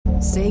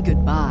Say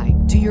goodbye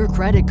to your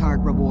credit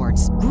card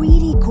rewards.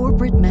 Greedy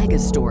corporate mega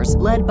stores,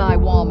 led by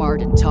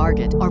Walmart and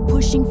Target, are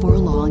pushing for a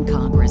law in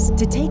Congress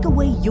to take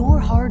away your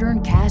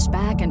hard-earned cash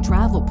back and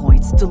travel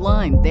points to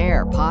line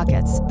their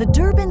pockets. The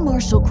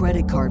Durbin-Marshall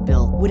credit card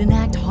bill would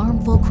enact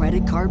harmful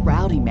credit card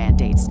routing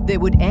mandates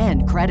that would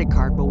end credit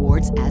card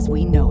rewards as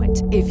we know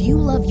it. If you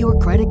love your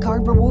credit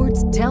card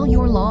rewards, tell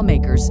your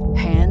lawmakers,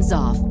 hands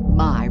off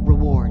my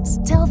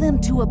rewards. Tell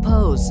them to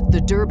oppose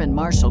the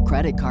Durbin-Marshall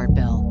credit card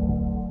bill.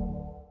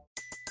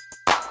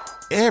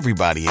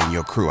 Everybody in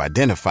your crew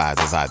identifies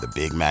as either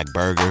Big Mac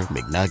Burger,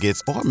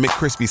 McNuggets, or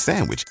McCrispy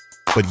Sandwich.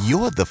 But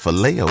you're the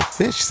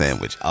Filet-O-Fish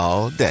Sandwich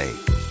all day.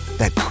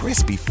 That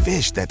crispy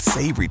fish, that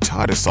savory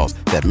tartar sauce,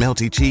 that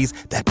melty cheese,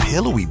 that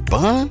pillowy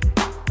bun.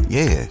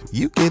 Yeah,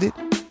 you get it.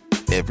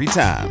 Every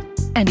time.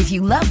 And if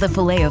you love the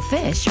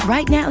Filet-O-Fish,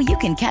 right now you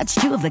can catch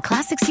two of the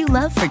classics you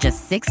love for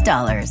just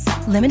 $6.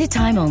 Limited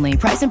time only.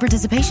 Price and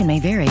participation may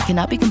vary.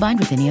 Cannot be combined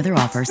with any other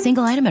offer.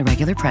 Single item at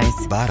regular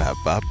price.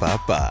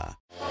 Ba-da-ba-ba-ba.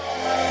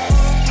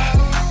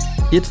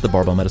 It's the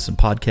Barbell Medicine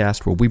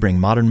Podcast, where we bring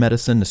modern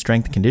medicine to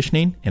strength and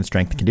conditioning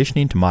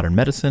to modern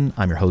medicine.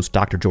 I'm your host,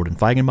 Dr. Jordan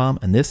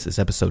Feigenbaum, and this is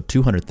episode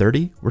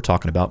 230. We're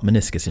talking about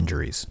meniscus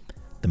injuries.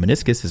 The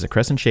meniscus is a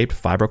crescent-shaped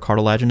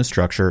fibrocartilaginous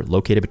structure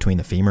located between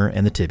the femur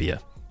and the tibia.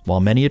 While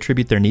many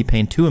attribute their knee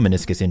pain to a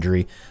meniscus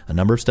injury, a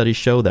number of studies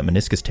show that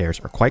meniscus tears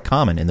are quite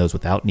common in those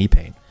without knee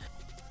pain.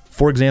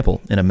 For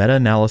example, in a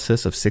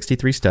meta-analysis of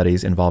 63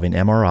 studies involving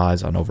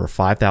MRIs on over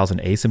 5,000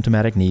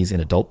 asymptomatic knees in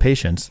adult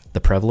patients, the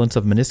prevalence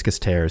of meniscus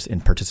tears in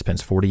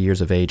participants 40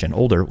 years of age and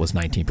older was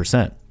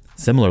 19%.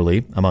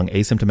 Similarly, among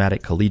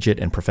asymptomatic collegiate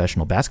and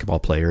professional basketball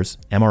players,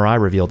 MRI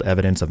revealed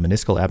evidence of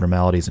meniscal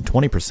abnormalities in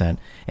 20%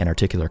 and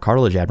articular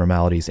cartilage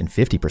abnormalities in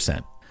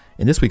 50%.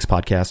 In this week's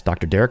podcast,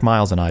 Dr. Derek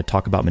Miles and I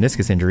talk about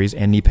meniscus injuries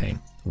and knee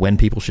pain, when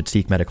people should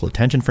seek medical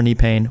attention for knee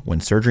pain, when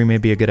surgery may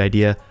be a good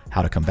idea,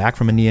 how to come back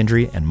from a knee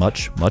injury, and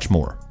much, much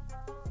more.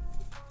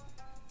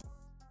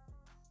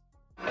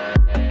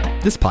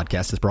 This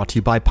podcast is brought to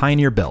you by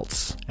Pioneer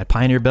Belts. At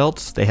Pioneer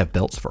Belts, they have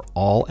belts for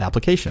all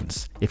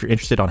applications. If you're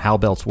interested on how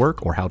belts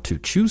work or how to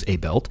choose a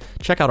belt,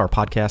 check out our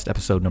podcast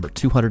episode number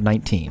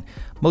 219.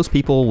 Most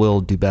people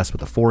will do best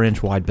with a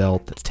 4-inch wide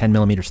belt that's 10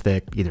 millimeters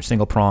thick, either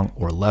single prong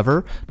or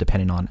lever,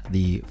 depending on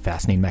the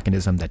fastening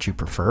mechanism that you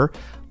prefer.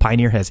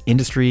 Pioneer has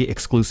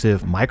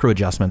industry-exclusive micro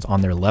adjustments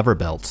on their lever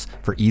belts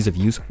for ease of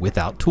use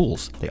without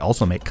tools. They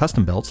also make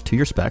custom belts to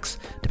your specs,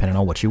 depending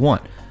on what you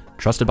want.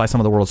 Trusted by some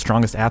of the world's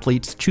strongest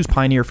athletes, choose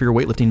Pioneer for your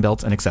weightlifting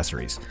belts and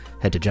accessories.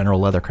 Head to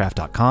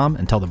generalleathercraft.com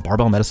and tell them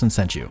Barbell Medicine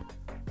sent you.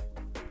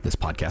 This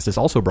podcast is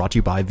also brought to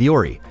you by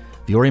Vuori.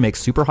 Vuori makes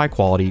super high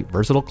quality,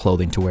 versatile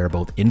clothing to wear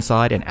both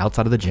inside and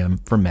outside of the gym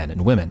for men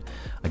and women.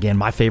 Again,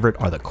 my favorite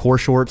are the core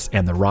shorts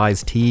and the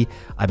Rise tee.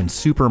 I've been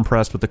super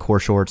impressed with the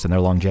core shorts and their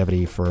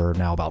longevity for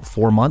now about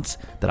 4 months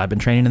that I've been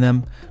training in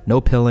them.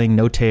 No pilling,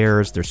 no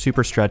tears, they're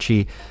super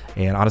stretchy,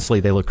 and honestly,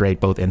 they look great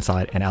both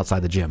inside and outside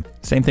the gym.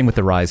 Same thing with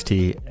the Rise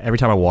tee. Every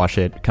time I wash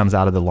it, it comes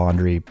out of the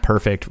laundry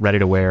perfect, ready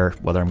to wear,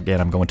 whether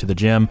I'm going to the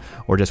gym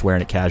or just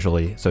wearing it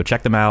casually. So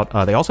check them out.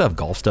 They also have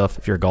golf stuff.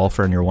 If you're a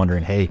golfer and you're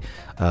wondering, hey,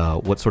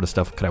 what sort of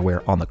stuff could I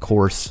wear on the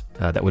course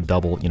that would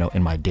double,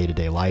 in my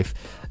day-to-day life?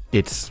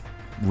 It's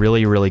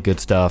really, really good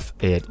stuff.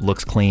 It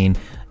looks clean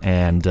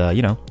and,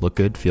 look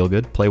good, feel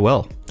good, play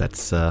well.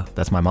 That's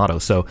my motto.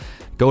 So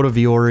go to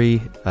Vuori.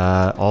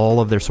 All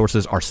of their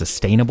sources are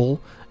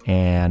sustainable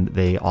and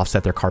they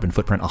offset their carbon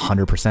footprint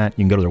 100%. You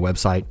can go to their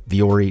website,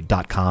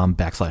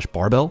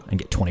 vuori.com/barbell and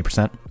get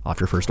 20%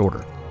 off your first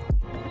order.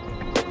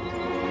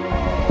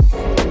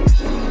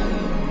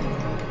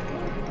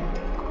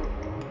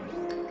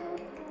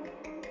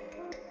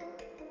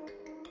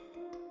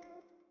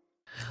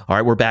 All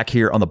right, we're back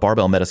here on the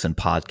Barbell Medicine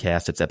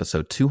Podcast. It's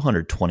episode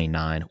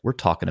 229. We're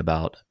talking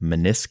about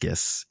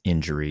meniscus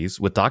injuries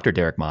with Dr.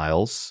 Derek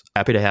Miles.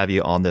 Happy to have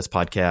you on this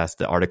podcast.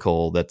 The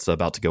article that's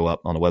about to go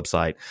up on the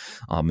website,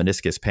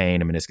 meniscus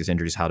pain and meniscus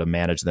injuries, how to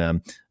manage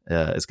them,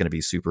 is going to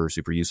be super,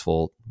 super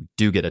useful. We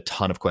do get a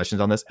ton of questions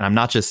on this. And I'm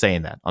not just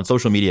saying that. On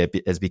social media,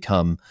 it has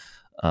become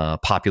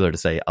popular to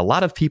say, a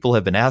lot of people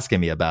have been asking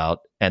me about,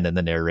 and then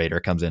the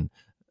narrator comes in,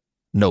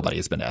 nobody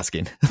has been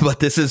asking, but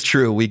this is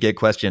true. We get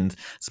questions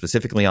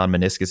specifically on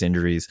meniscus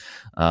injuries.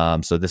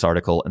 So this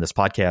article and this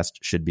podcast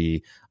should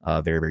be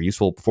very, very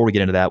useful. Before we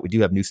get into that, we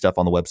do have new stuff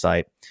on the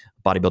website.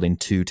 Bodybuilding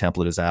 2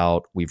 template is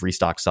out. We've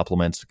restocked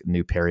supplements,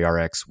 new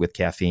PeriRx with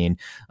caffeine.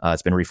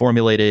 It's been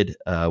reformulated.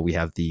 We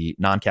have the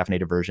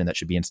non-caffeinated version that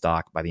should be in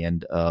stock by the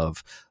end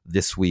of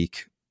this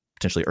week,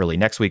 potentially early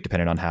next week,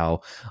 depending on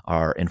how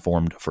our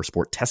Informed for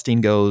Sport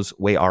testing goes.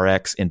 Whey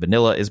RX in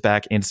vanilla is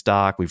back in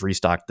stock. We've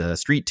restocked the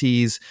street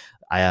teas.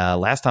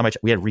 Last time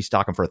we had to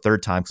restock them for a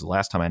third time because the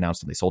last time I announced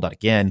them, they sold out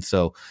again.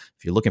 So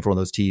if you're looking for one of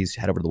those teas,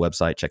 head over to the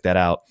website, check that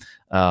out.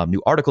 New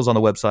articles on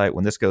the website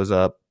when this goes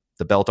up.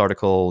 The belt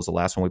article was the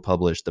last one we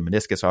published. The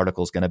meniscus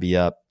article is going to be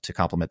up to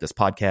complement this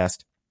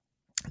podcast.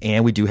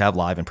 And we do have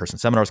live in-person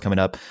seminars coming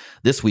up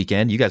this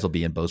weekend. You guys will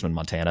be in Bozeman,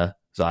 Montana.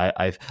 So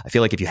I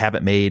feel like if you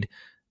haven't made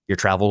your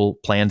travel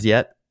plans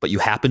yet, but you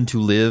happen to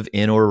live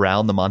in or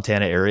around the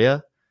Montana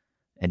area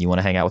and you want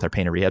to hang out with our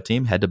pain and rehab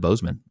team, head to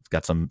Bozeman. We've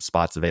got some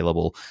spots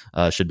available.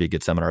 Should be a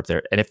good seminar up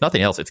there. And if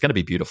nothing else, it's going to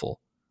be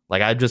beautiful.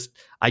 Like I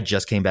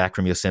just came back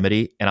from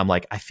Yosemite and I'm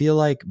like, I feel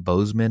like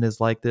Bozeman is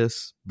like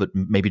this, but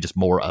maybe just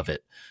more of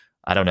it.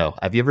 I don't know.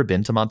 Have you ever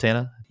been to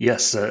Montana?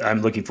 Yes,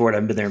 I'm looking forward.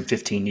 I've been there in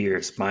 15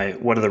 years.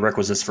 One of the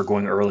requisites for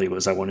going early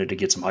was I wanted to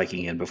get some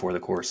hiking in before the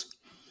course.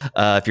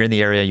 If you're in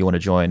the area, you want to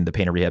join the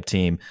Pain and Rehab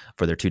team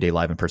for their 2-day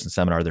live in-person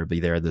seminar. They'll be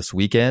there this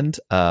weekend.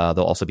 They'll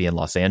also be in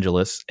Los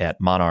Angeles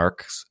at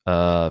Monarch's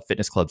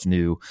Fitness Club's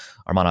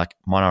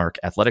Monarch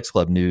Athletics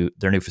Club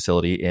their new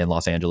facility in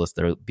Los Angeles.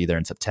 They'll be there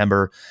in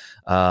September.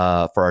 For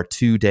our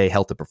 2-day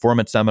health and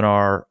performance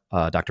seminar,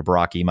 Dr.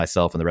 Baraki,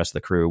 myself, and the rest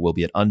of the crew will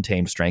be at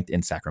Untamed Strength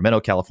in Sacramento,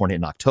 California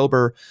in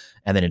October.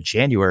 And then in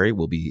January,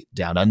 we'll be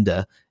down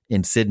under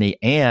in Sydney,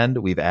 and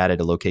we've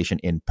added a location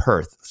in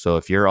Perth. So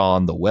if you're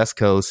on the west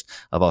coast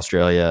of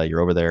Australia, you're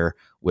over there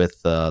with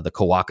the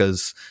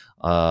Kawakas.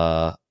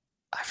 I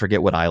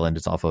forget what island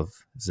it's off of.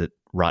 Is it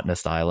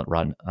Rottnest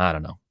Island? I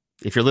don't know.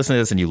 If you're listening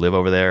to this and you live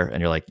over there and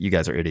you're like, you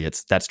guys are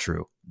idiots, that's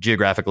true.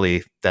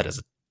 Geographically, that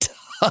is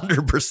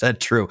 100%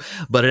 true.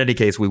 But in any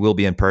case, we will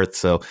be in Perth.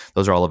 So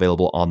those are all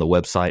available on the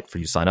website for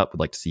you to sign up. We'd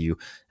like to see you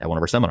at one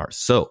of our seminars.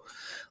 So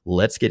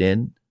let's get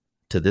in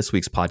to this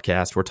week's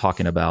podcast. We're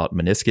talking about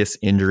meniscus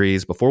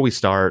injuries. Before we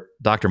start,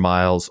 Dr.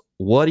 Miles,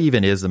 what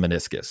even is the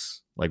meniscus?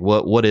 Like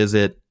what is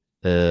it?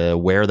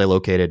 Where are they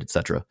located,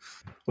 etc.?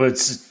 Well,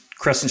 it's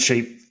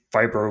crescent-shaped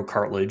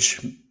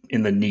fibrocartilage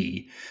in the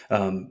knee.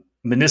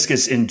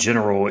 Meniscus in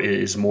general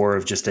is more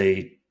of just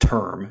a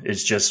term.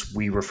 It's just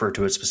we refer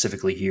to it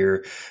specifically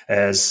here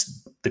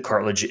as the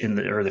cartilage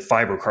the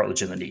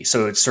fibrocartilage in the knee.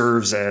 So it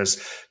serves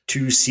as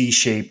two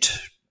C-shaped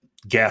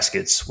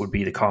gaskets would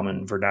be the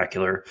common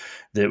vernacular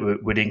that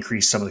would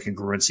increase some of the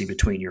congruency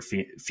between your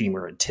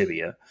femur and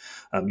tibia.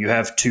 You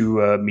have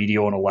two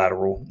medial and a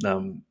lateral.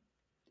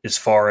 As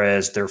far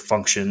as their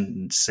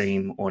function,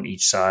 same on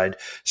each side,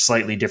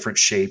 slightly different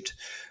shaped.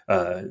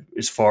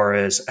 As far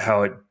as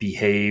how it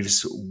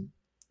behaves,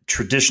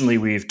 traditionally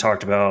we've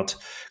talked about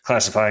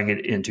classifying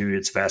it into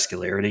its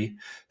vascularity.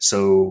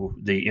 So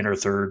the inner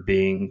third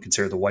being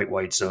considered the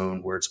white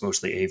zone, where it's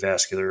mostly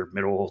avascular,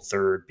 middle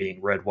third being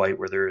red-white,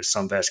 where there is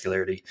some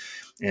vascularity,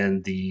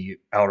 and the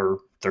outer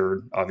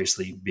third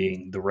obviously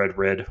being the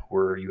red,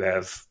 where you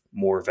have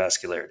more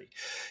vascularity.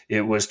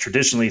 It was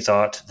traditionally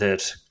thought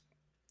that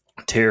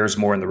tears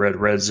more in the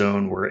red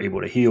zone were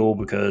able to heal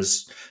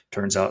because it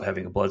turns out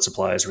having a blood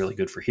supply is really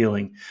good for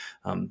healing.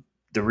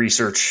 The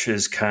research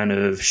has kind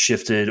of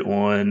shifted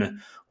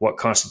on what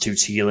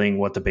constitutes healing,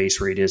 what the base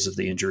rate is of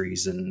the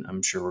injuries, and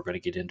I'm sure we're going to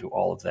get into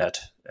all of that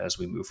as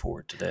we move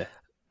forward today.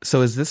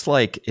 So is this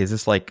like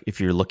if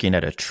you're looking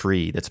at a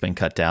tree that's been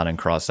cut down in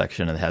cross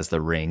section and has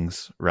the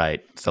rings,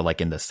 right? So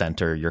like in the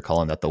center, you're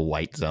calling that the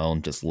white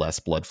zone, just less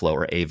blood flow,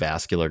 or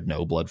avascular,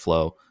 no blood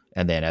flow.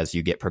 And then as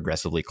you get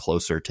progressively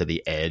closer to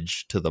the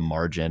edge, to the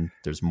margin,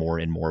 there's more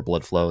and more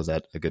blood flow. Is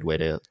that a good way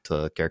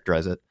to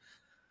characterize it?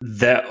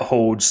 That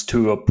holds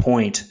to a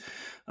point,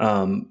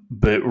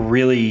 but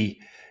really,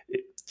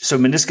 so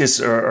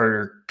meniscus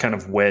are kind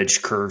of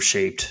wedge curve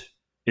shaped,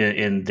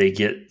 and they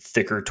get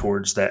thicker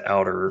towards that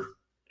outer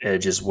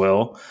edge as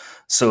well.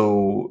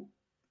 So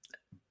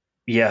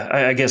yeah,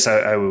 I guess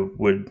I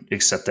would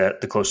accept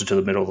that. The closer to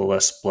the middle, the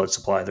less blood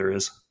supply there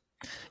is.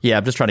 Yeah,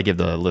 I'm just trying to give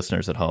the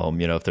listeners at home,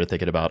 if they're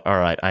thinking about, all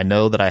right, I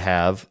know that I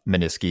have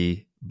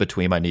menisci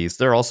between my knees.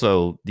 There are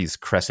also these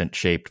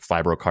crescent-shaped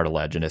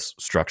fibrocartilaginous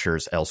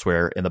structures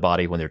elsewhere in the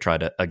body when they're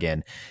trying to,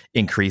 again,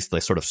 increase the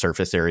sort of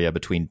surface area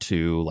between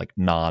two like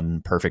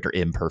non-perfect or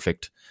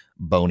imperfect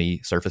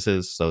bony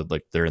surfaces. So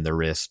like they're in the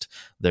wrist,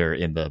 they're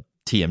in the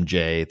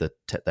TMJ,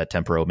 that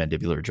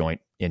temporomandibular joint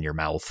in your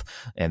mouth,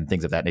 and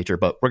things of that nature.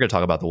 But we're going to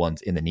talk about the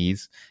ones in the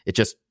knees.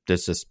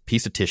 There's this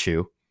piece of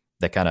tissue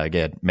that kind of,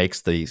 again,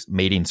 makes these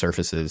mating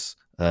surfaces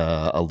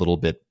a little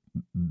bit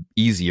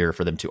easier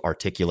for them to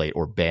articulate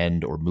or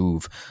bend or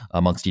move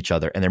amongst each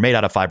other. And they're made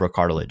out of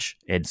fibrocartilage.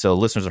 And so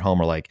listeners at home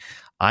are like,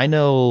 I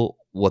know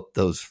what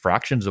those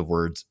fractions of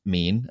words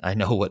mean. I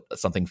know what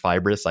something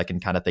fibrous, I can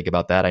kind of think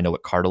about that. I know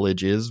what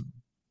cartilage is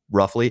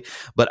roughly,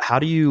 but how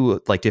do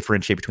you like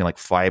differentiate between like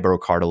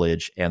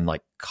fibrocartilage and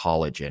like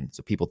collagen?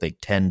 So people think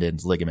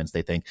tendons, ligaments,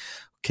 they think,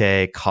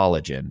 okay,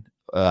 collagen.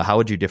 How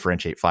would you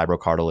differentiate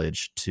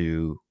fibrocartilage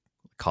to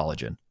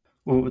collagen?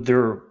 Well,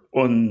 they're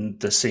on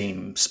the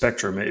same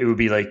spectrum. It would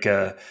be like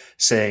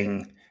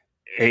saying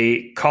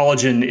a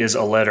collagen is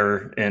a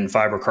letter and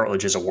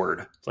fibrocartilage is a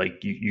word. Like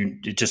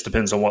it just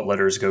depends on what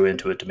letters go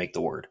into it to make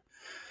the word.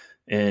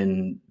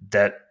 And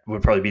that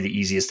would probably be the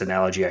easiest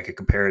analogy I could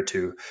compare it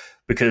to,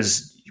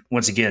 because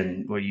once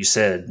again, what you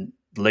said,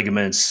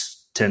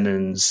 ligaments,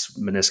 tendons,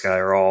 menisci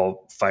are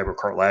all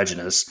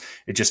fibrocartilaginous.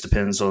 It just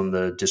depends on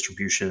the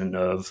distribution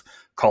of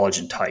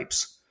collagen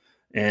types.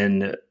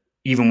 And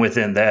even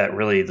within that,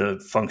 really the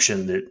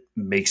function that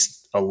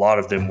makes a lot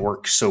of them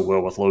work so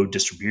well with low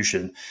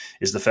distribution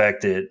is the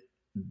fact that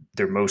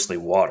they're mostly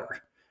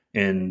water.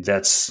 And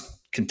that's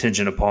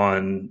contingent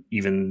upon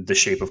even the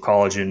shape of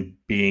collagen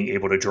being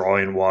able to draw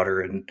in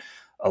water and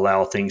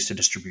allow things to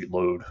distribute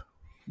load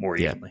more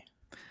evenly.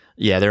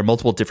 Yeah, there are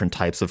multiple different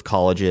types of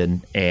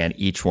collagen, and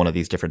each one of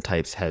these different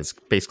types has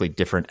basically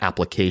different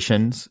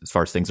applications as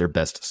far as things are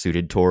best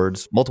suited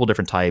towards. Multiple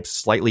different types,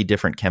 slightly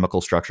different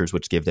chemical structures,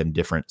 which give them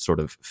different sort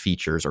of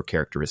features or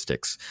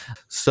characteristics.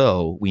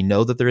 So we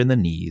know that they're in the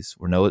knees.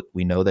 We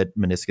know that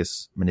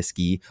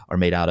menisci are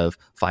made out of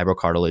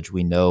fibrocartilage.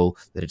 We know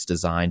that it's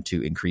designed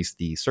to increase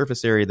the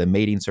surface area, the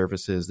mating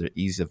surfaces, the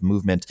ease of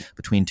movement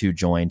between two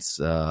joints,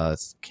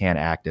 can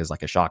act as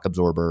like a shock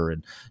absorber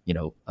and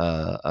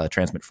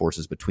transmit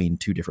forces between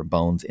two different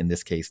bones, in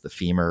this case the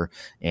femur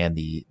and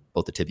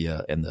both the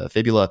tibia and the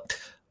fibula.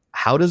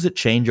 How does it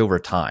change over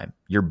time?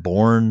 You're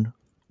born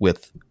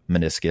with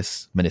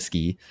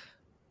menisci.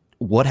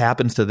 What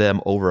happens to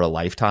them over a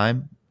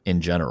lifetime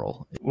in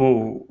general?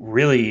 Well,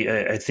 really,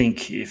 I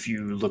think if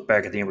you look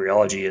back at the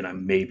embryology, and I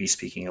may be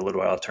speaking a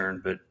little out of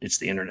turn, but it's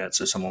the internet,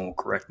 so someone will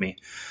correct me.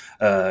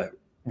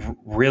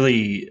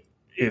 Really,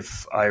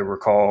 if I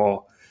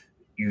recall,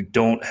 you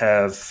don't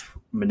have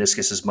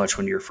meniscus as much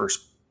when you're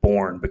first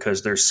born,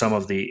 because there's some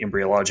of the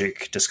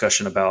embryologic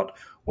discussion about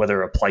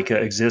whether a plica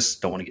exists.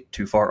 Don't want to get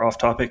too far off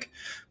topic,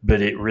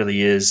 but it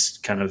really is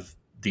kind of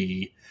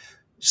the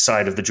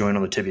side of the joint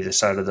on the tibia, the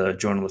side of the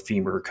joint on the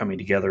femur coming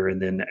together.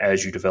 And then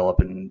as you develop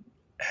and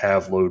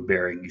have load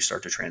bearing, you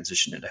start to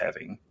transition into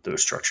having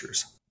those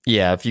structures.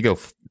 Yeah, if you go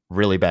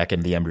really back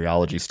into the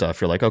embryology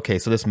stuff, you're like, okay,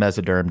 so this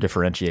mesoderm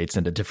differentiates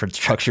into different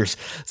structures.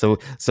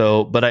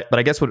 But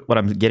I guess what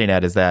I'm getting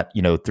at is that,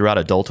 throughout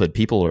adulthood,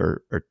 people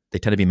they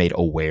tend to be made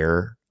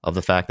aware of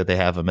the fact that they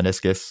have a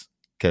meniscus,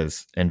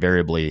 because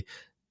invariably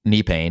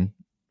knee pain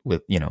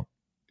with,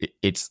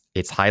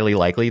 it's highly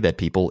likely that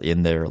people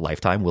in their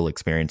lifetime will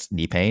experience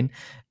knee pain.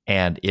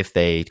 And if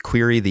they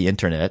query the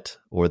internet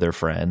or their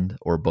friend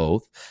or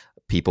both,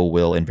 people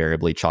will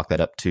invariably chalk that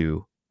up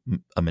to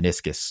a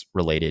meniscus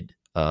related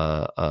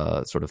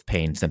sort of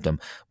pain symptom.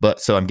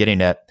 But so I'm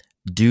getting at,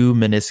 do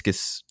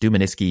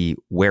menisci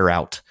wear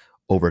out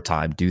over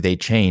time? Do they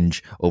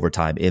change over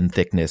time in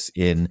thickness,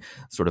 in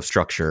sort of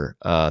structure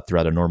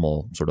throughout a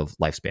normal sort of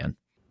lifespan?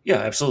 Yeah,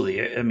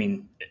 absolutely. I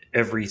mean,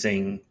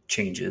 everything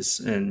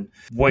changes. And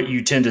what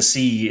you tend to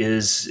see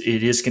is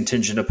it is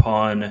contingent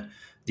upon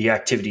the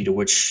activity to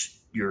which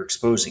you're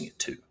exposing it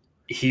to.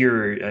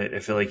 Here, I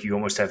feel like you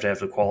almost have to have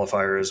the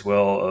qualifier as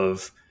well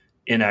of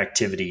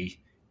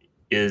inactivity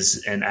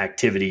is an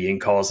activity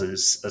and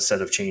causes a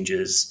set of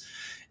changes.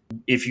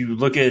 If you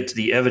look at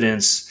the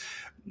evidence,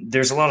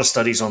 there's a lot of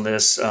studies on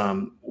this.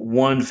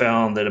 One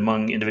found that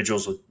among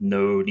individuals with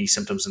no knee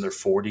symptoms in their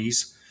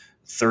 40s,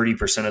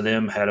 30% of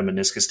them had a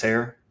meniscus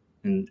tear,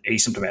 and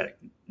asymptomatic,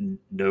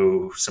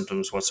 no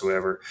symptoms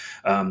whatsoever.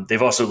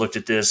 They've also looked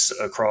at this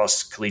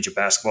across collegiate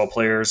basketball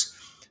players,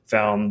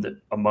 found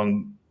that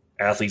among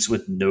athletes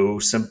with no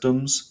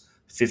symptoms,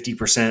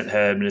 50%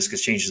 had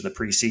meniscus changes in the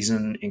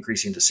preseason,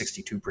 increasing to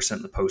 62%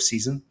 in the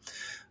postseason.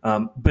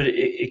 But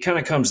it kind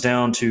of comes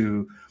down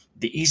to,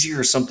 the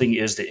easier something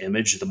is to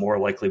image, the more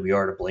likely we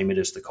are to blame it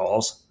as the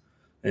cause.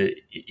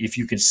 If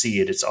you can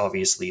see it, it's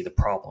obviously the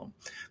problem.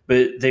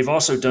 But they've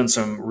also done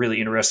some really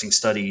interesting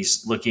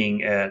studies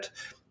looking at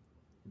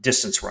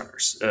distance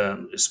runners,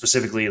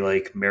 specifically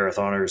like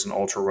marathoners and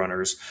ultra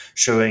runners,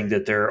 showing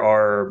that there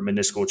are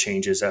meniscal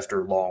changes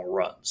after long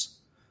runs,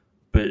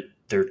 but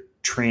they're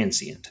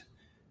transient.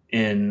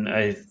 And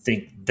I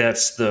think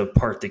that's the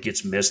part that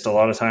gets missed a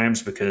lot of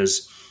times,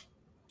 because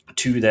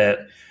to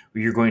that,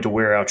 you're going to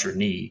wear out your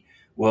knee.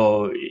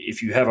 Well,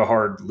 if you have a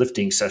hard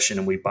lifting session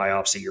and we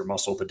biopsy your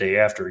muscle the day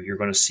after, you're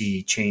going to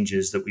see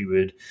changes that we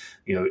would,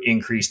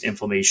 increased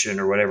inflammation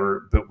or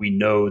whatever, but we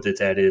know that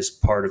that is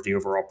part of the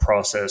overall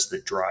process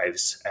that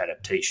drives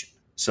adaptation.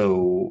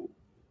 So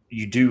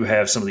you do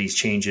have some of these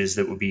changes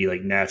that would be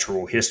like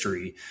natural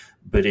history,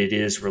 but it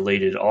is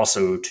related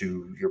also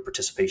to your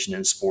participation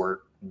in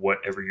sport,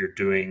 whatever you're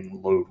doing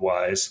load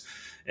wise.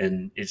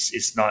 And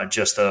it's not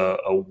just a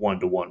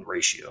 1-to-1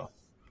 ratio.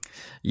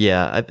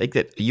 Yeah, I think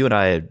that you and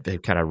I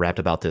have kind of rapped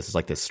about this as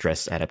like this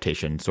stress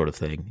adaptation sort of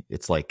thing.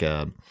 It's like,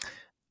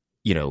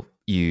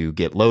 you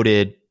get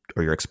loaded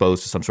or you're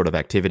exposed to some sort of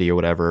activity or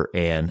whatever,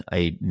 and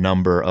a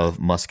number of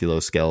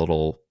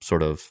musculoskeletal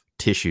sort of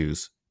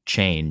tissues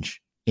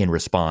change in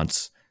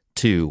response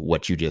to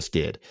what you just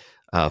did.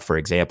 For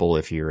example,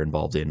 if you're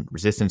involved in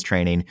resistance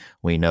training,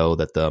 we know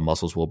that the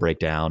muscles will break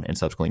down and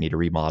subsequently need to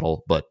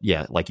remodel. But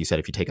yeah, like you said,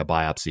 if you take a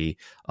biopsy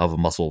of a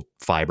muscle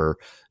fiber,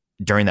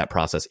 during that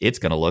process, it's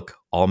going to look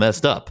all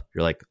messed up.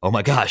 You're like, oh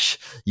my gosh,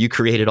 you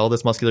created all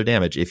this muscular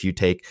damage. If you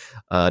take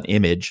an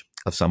image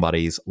of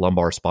somebody's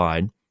lumbar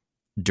spine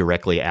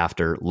directly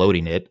after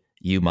loading it,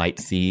 you might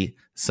see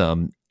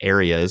some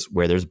areas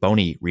where there's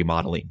bony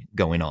remodeling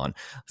going on.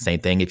 Same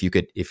thing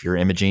if you're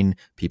imaging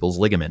people's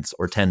ligaments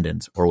or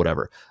tendons or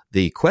whatever.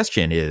 The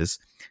question is,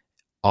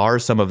 are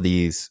some of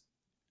these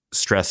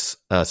stress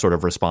sort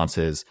of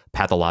responses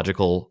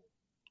pathological,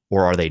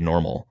 or are they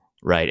normal?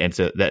 right? And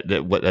so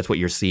that's what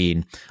you're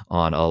seeing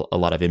on a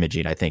lot of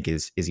imaging, I think,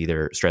 is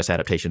either stress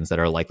adaptations that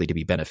are likely to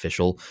be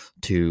beneficial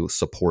to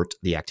support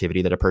the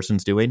activity that a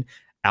person's doing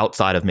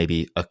outside of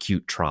maybe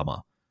acute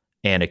trauma.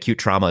 And acute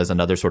trauma is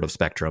another sort of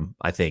spectrum,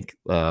 I think.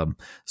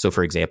 So,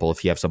 for example,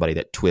 if you have somebody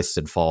that twists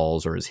and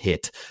falls or is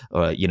hit,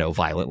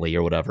 violently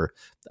or whatever,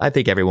 I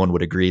think everyone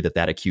would agree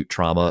that acute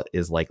trauma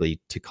is likely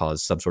to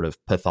cause some sort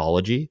of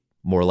pathology,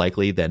 more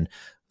likely than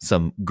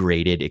some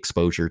graded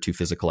exposure to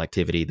physical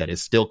activity that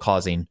is still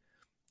causing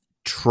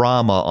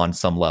trauma on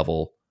some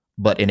level,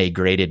 but in a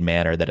graded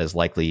manner that is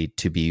likely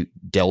to be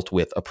dealt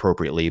with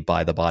appropriately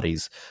by the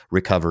body's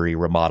recovery,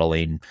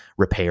 remodeling,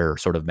 repair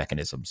sort of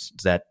mechanisms.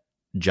 Does that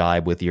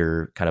jibe with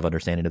your kind of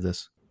understanding of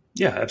this?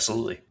 Yeah,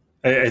 absolutely.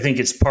 I think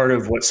it's part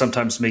of what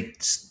sometimes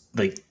makes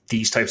like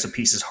these types of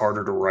pieces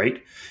harder to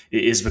write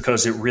is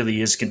because it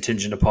really is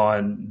contingent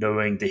upon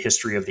knowing the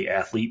history of the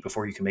athlete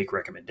before you can make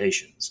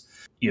recommendations.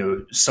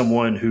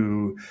 Someone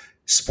who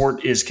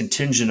sport is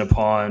contingent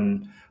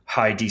upon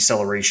high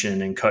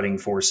deceleration and cutting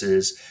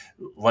forces,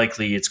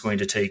 likely it's going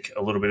to take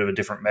a little bit of a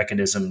different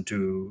mechanism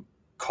to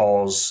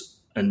cause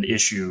an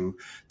issue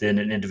than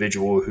an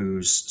individual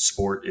whose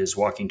sport is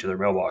walking to their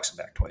mailbox and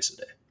back twice a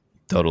day.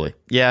 Totally.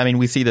 Yeah. I mean,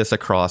 we see this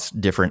across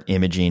different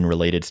imaging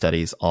related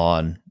studies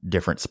on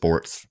different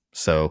sports.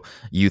 So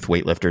youth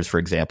weightlifters, for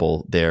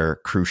example,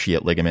 their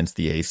cruciate ligaments,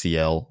 the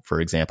ACL,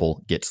 for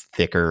example, gets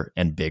thicker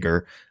and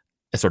bigger,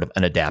 as sort of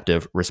an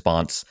adaptive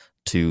response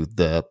to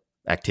the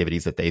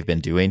activities that they've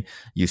been doing.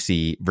 You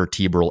see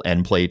vertebral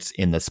end plates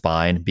in the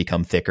spine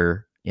become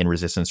thicker in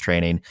resistance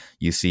training.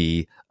 You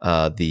see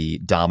the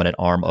dominant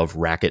arm of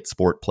racket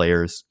sport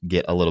players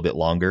get a little bit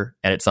longer.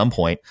 And at some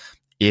point,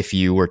 if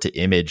you were to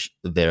image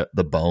the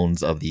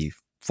bones of the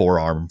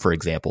forearm, for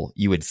example,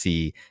 you would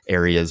see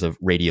areas of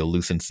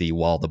radiolucency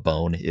while the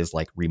bone is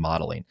like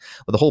remodeling.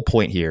 But the whole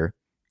point here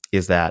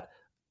is that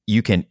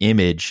you can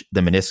image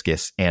the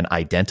meniscus and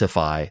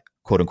identify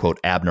quote unquote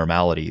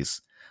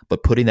abnormalities,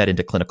 but putting that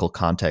into clinical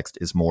context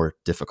is more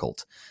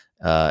difficult.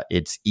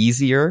 It's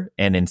easier,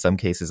 and in some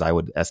cases, I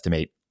would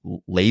estimate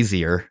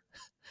lazier,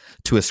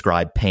 to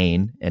ascribe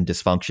pain and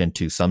dysfunction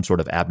to some sort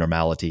of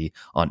abnormality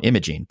on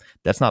imaging.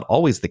 That's not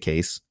always the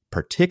case,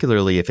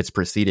 particularly if it's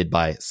preceded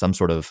by some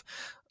sort of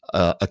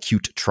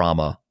acute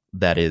trauma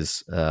that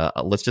is,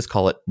 let's just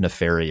call it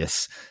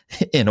nefarious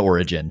in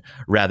origin,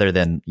 rather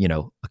than,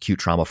 acute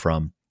trauma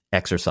from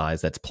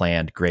exercise that's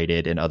planned,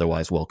 graded, and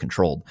otherwise well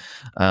controlled.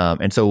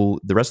 And so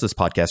the rest of this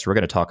podcast, we're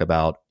going to talk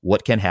about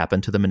what can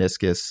happen to the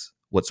meniscus.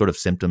 What sort of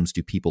symptoms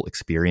do people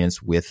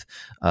experience with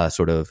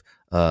damage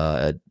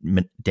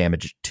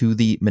to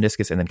the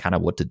meniscus, and then kind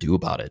of what to do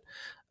about it.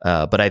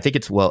 But I think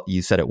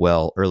you said it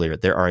well earlier.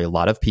 There are a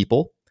lot of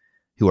people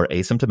who are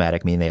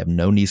asymptomatic, meaning they have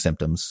no knee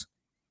symptoms,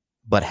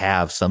 but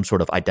have some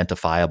sort of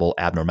identifiable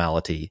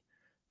abnormality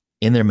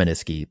in their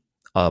menisci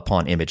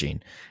upon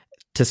imaging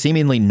to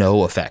seemingly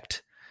no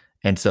effect.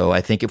 And so I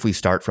think if we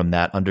start from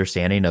that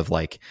understanding of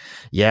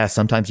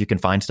sometimes you can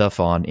find stuff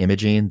on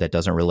imaging that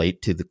doesn't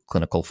relate to the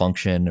clinical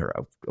function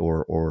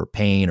or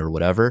pain or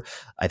whatever,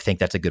 I think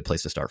that's a good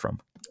place to start from.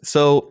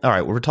 So, all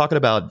right, we're talking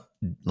about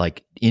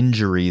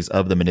injuries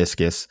of the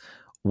meniscus.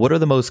 What are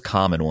the most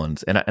common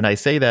ones? And I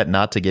say that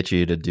not to get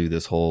you to do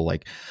this whole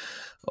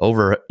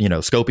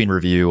scoping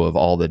review of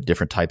all the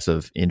different types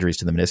of injuries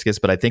to the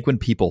meniscus. But I think when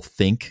people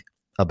think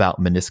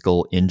about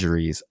meniscal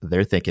injuries,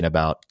 they're thinking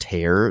about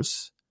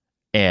tears.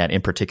 And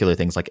in particular,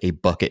 things like a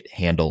bucket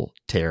handle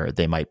tear.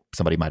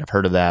 Somebody might have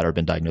heard of that or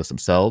been diagnosed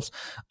themselves.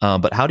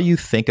 But how do you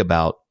think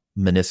about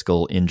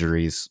meniscal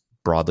injuries,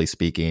 broadly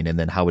speaking? And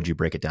then how would you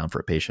break it down for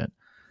a patient?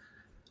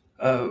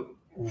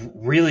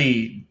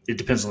 Really, it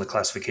depends on the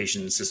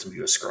classification system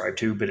you ascribe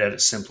to. But at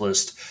its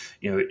simplest,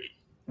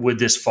 would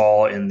this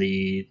fall in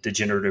the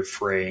degenerative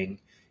fraying?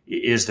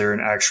 Is there an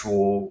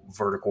actual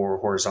vertical or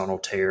horizontal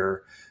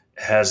tear?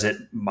 Has it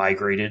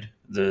migrated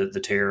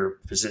the tear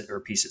or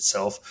piece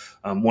itself?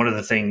 One of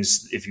the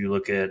things, if you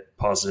look at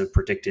positive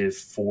predictive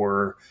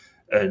for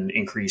an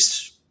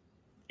increased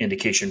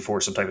indication for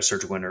some type of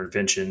surgical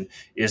intervention,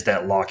 is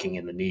that locking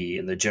in the knee.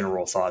 And the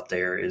general thought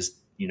there is,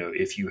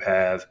 if you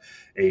have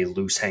a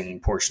loose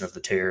hanging portion of the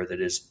tear that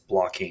is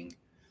blocking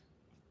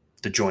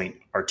the joint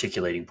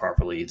articulating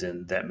properly,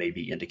 then that may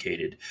be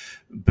indicated.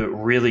 But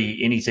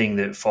really anything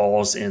that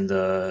falls in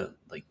the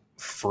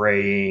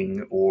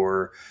fraying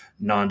or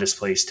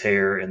non-displaced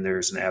tear and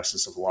there's an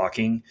absence of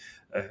locking,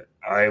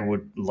 I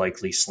would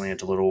likely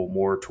slant a little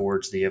more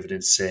towards the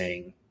evidence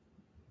saying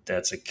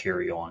that's a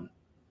carry-on,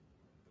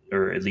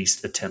 or at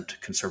least attempt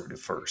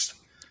conservative first.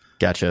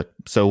 Gotcha.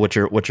 So what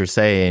you're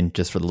saying,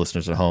 just for the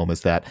listeners at home,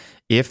 is that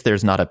if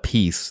there's not a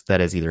piece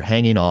that is either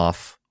hanging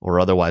off or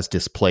otherwise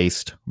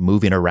displaced,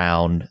 moving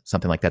around,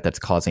 something like that, that's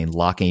causing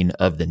locking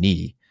of the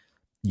knee,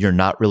 you're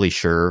not really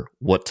sure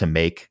what to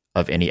make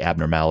of any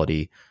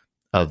abnormality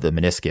of the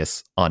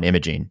meniscus on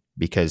imaging,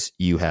 because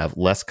you have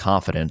less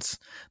confidence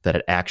that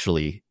it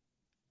actually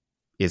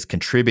is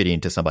contributing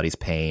to somebody's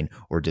pain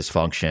or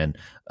dysfunction,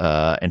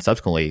 and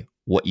subsequently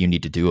what you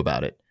need to do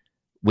about it,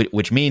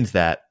 which means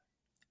that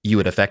you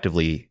would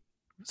effectively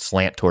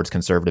slant towards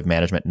conservative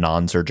management,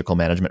 non-surgical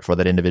management for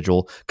that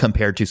individual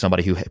compared to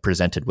somebody who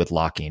presented with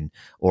locking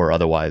or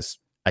otherwise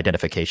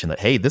identification that,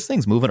 hey, this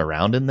thing's moving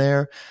around in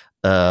there.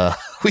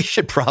 We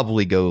should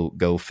probably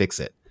go fix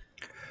it.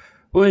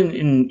 Well,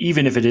 and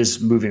even if it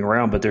is moving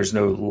around, but there's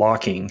no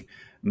locking,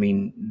 I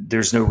mean,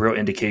 there's no real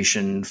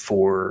indication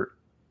for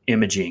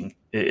imaging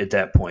at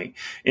that point.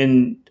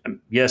 And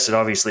yes, it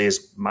obviously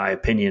is my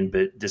opinion,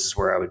 but this is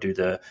where I would do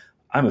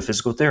I'm a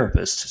physical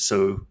therapist,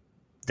 so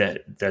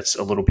that's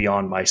a little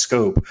beyond my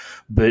scope,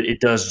 but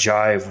it does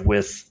jive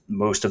with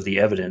most of the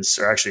evidence,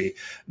 or actually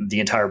the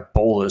entire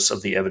bolus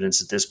of the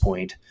evidence at this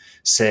point,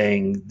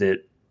 saying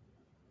that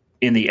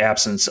in the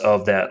absence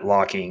of that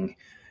locking,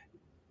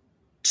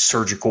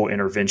 surgical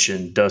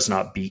intervention does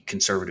not beat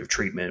conservative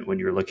treatment when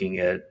you're looking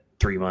at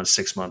 3 months,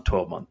 6 month,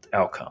 12-month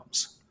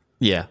outcomes.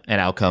 Yeah. And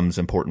outcomes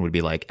important would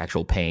be like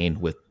actual pain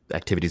with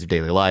activities of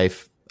daily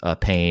life,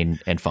 pain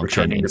and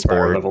function Returning in to sport.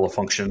 prior level of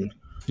function.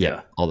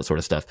 Yeah, all that sort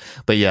of stuff.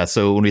 But yeah,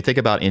 so when we think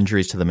about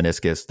injuries to the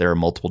meniscus, there are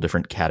multiple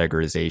different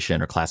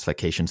categorization or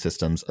classification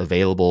systems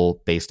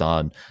available based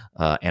on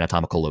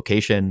anatomical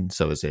location.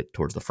 So is it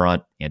towards the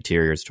front,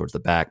 anterior, is it towards the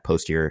back,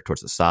 posterior,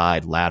 towards the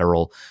side,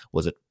 lateral?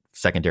 Was it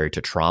secondary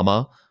to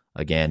trauma,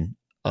 again,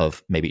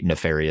 of maybe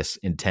nefarious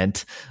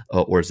intent,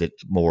 or is it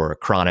more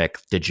chronic,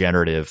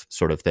 degenerative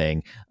sort of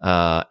thing?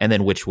 And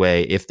then which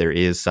way, if there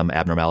is some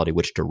abnormality,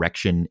 which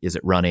direction is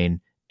it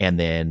running? And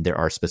then there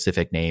are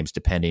specific names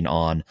depending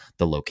on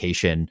the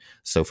location.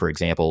 So for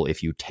example,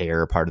 if you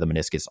tear part of the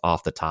meniscus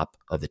off the top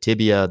of the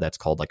tibia, that's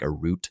called like a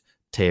root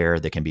tear.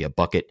 There can be a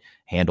bucket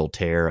handle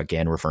tear,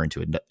 again, referring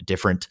to a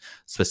different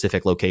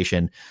specific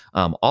location.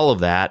 All of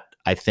that,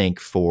 I think,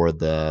 for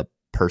the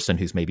person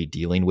who's maybe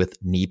dealing with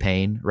knee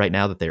pain right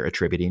now that they're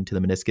attributing to the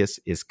meniscus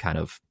is kind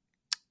of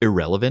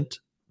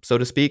irrelevant, so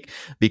to speak,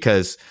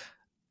 because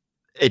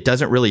it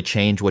doesn't really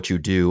change what you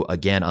do,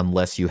 again,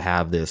 unless you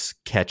have this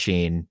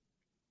catching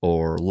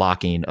or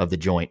locking of the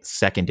joint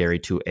secondary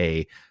to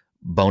a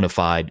bona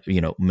fide,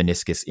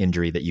 meniscus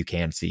injury that you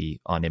can see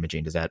on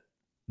imaging. Is that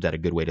a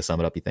good way to sum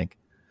it up, you think?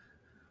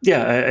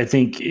 Yeah, I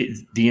think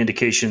the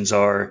indications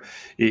are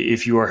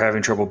if you are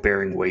having trouble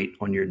bearing weight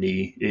on your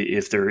knee,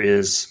 if there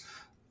is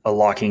a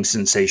locking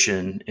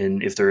sensation,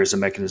 and if there is a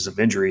mechanism of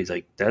injury,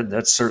 like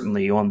that's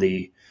certainly on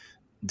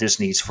this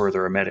needs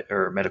further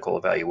medical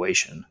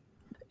evaluation.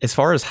 As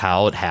far as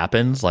how it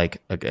happens,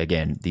 like,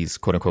 again, these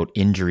quote unquote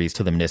injuries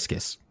to the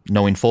meniscus,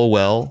 knowing full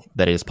well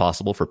that it is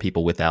possible for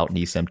people without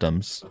knee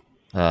symptoms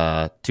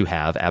to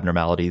have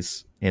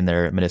abnormalities in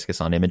their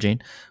meniscus on imaging,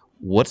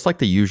 what's like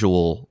the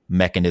usual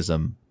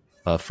mechanism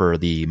for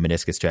the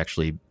meniscus to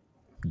actually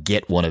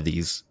get one of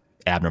these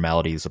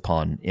abnormalities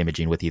upon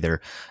imaging with either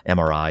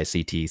MRI,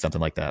 CT,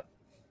 something like that?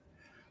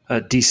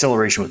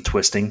 Deceleration with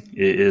twisting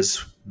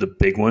is the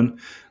big one,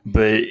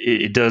 but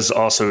it does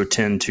also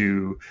tend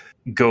to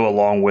go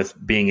along with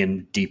being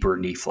in deeper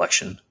knee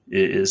flexion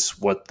is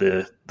what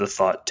the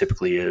thought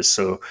typically is.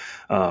 So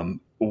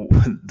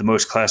the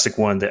most classic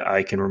one that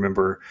I can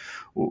remember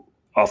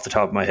off the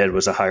top of my head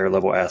was a higher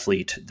level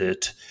athlete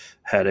that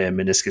had a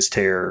meniscus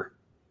tear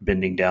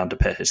bending down to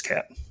pet his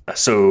cat.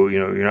 So,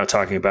 you're not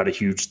talking about a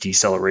huge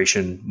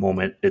deceleration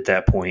moment at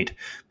that point,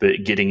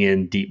 but getting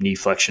in deep knee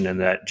flexion in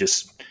that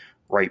just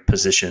right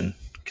position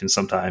can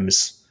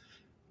sometimes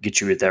get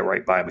you at that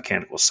right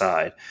biomechanical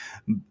side.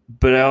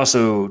 But I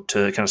also,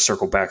 to kind of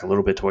circle back a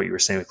little bit to what you were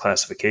saying with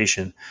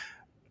classification,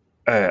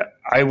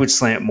 I would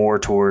slant more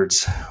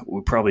towards,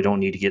 we probably don't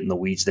need to get in the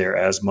weeds there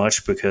as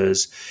much,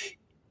 because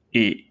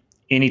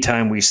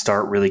anytime we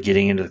start really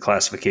getting into the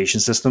classification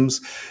systems,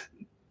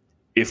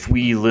 if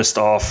we list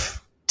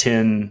off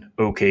 10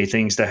 okay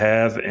things to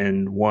have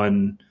and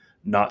one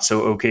not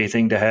so okay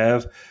thing to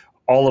have,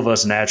 all of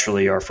us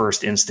naturally, our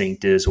first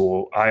instinct is,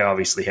 well, I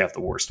obviously have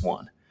the worst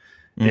one.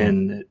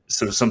 And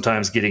so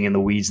sometimes getting in the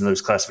weeds in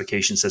those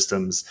classification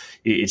systems,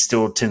 it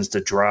still tends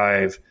to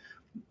drive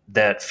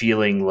that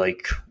feeling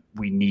like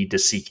we need to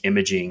seek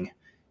imaging,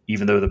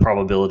 even though the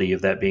probability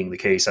of that being the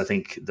case, I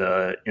think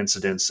the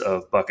incidence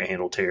of bucket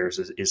handle tears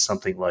is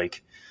something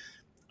like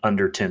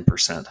under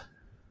 10%.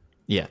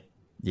 Yeah.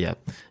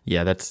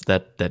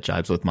 That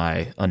jives with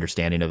my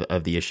understanding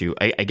of the issue.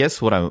 I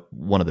guess one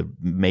of the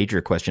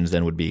major questions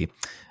then would be,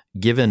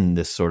 given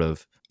this sort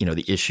of,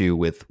 the issue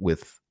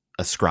with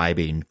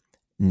ascribing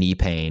knee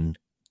pain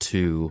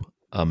to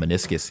a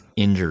meniscus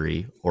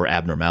injury or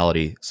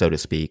abnormality, so to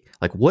speak,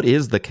 like what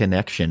is the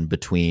connection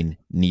between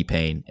knee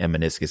pain and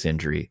meniscus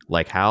injury?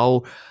 Like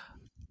how,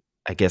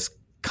 I guess,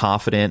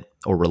 confident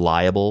or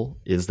reliable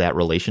is that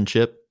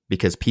relationship?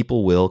 Because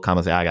people will come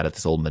and say, I got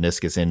this old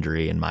meniscus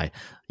injury and my,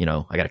 I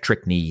got a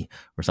trick knee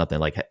or something.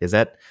 Like, is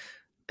that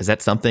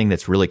something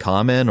that's really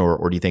common,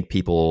 or do you think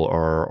people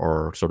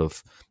are sort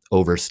of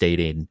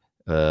overstating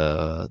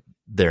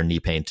their knee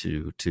pain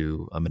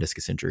to a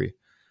meniscus injury?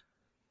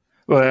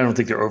 Well, I don't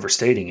think they're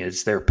overstating it.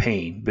 It's their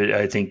pain, but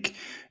I think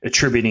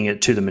attributing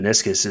it to the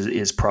meniscus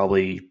is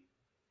probably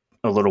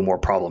a little more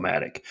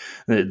problematic.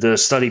 The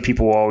study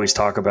people will always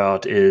talk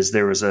about is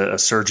there was a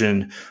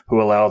surgeon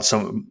who allowed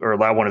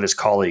one of his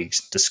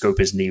colleagues to scope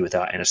his knee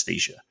without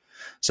anesthesia.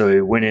 So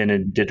he went in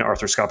and did an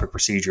arthroscopic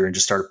procedure and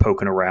just started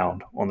poking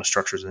around on the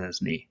structures in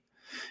his knee.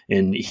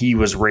 And he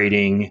was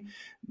rating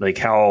like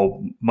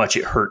how much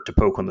it hurt to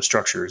poke on the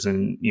structures,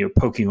 and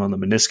poking on the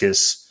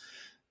meniscus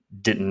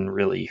didn't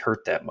really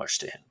hurt that much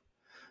to him.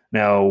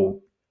 Now,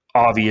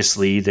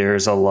 obviously,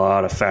 there's a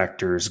lot of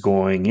factors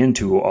going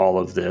into all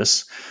of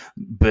this,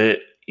 but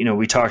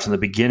we talked in the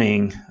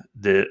beginning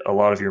that a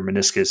lot of your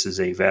meniscus is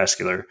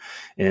avascular,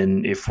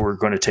 and if we're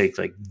going to take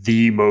like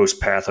the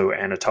most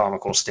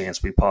pathoanatomical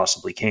stance we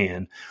possibly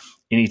can,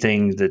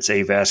 anything that's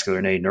avascular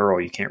and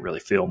aneural, you can't really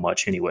feel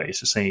much anyway.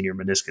 So saying your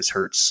meniscus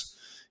hurts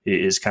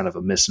is kind of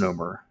a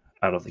misnomer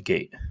out of the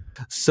gate.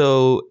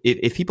 So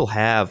if people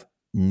have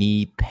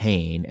knee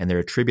pain and they're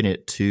attributing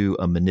it to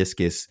a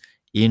meniscus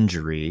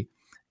injury,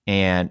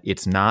 and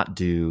it's not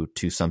due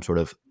to some sort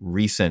of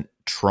recent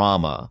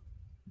trauma,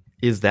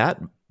 is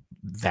that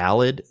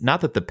valid?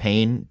 Not that the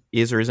pain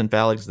is or isn't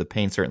valid, because the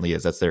pain certainly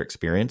is. That's their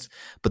experience.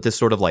 But this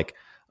sort of like,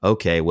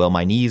 okay, well,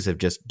 my knees have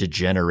just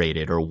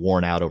degenerated or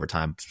worn out over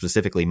time,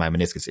 specifically my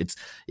meniscus.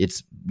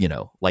 It's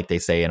like they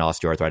say in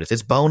osteoarthritis,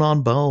 it's bone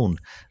on bone.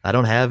 I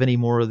don't have any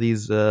more of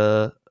these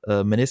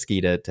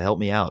menisci to help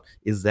me out.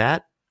 Is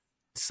that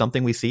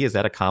something we see? Is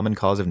that a common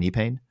cause of knee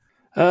pain?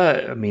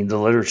 The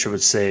literature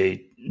would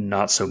say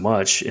not so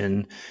much.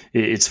 And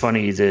it's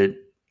funny that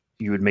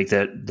you would make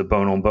that the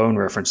bone on bone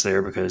reference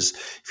there, because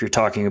if you're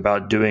talking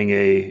about doing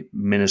a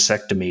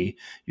meniscectomy,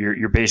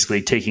 you're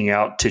basically taking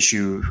out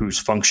tissue whose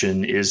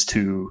function is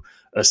to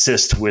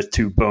assist with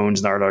two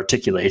bones not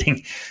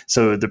articulating.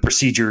 So the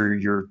procedure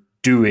you're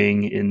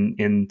doing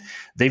in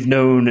they've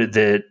known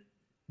that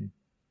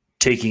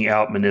taking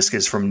out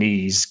meniscus from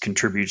knees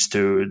contributes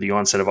to the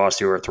onset of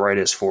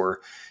osteoarthritis for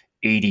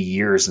 80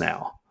 years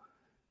now.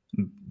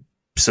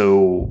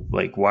 So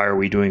like, why are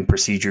we doing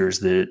procedures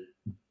that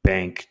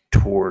bank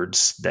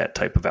towards that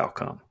type of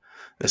outcome,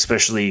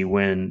 especially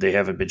when they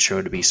haven't been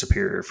shown to be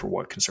superior for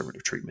what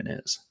conservative treatment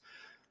is?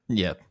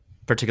 Yeah,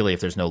 particularly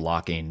if there's no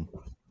locking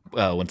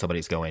when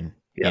somebody's going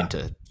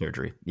into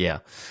surgery. Yeah.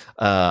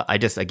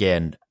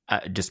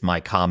 Just my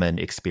common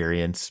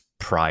experience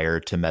prior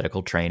to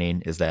medical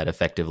training is that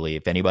effectively,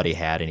 if anybody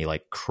had any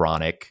like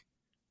chronic,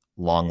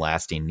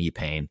 long-lasting knee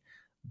pain,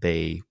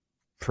 they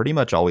pretty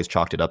much always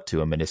chalked it up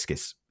to a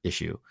meniscus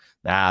issue.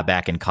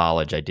 Back in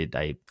college,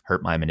 I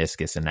hurt my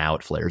meniscus and now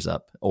it flares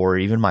up. Or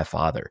even my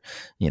father,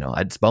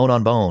 it's bone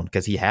on bone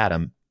because he had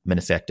a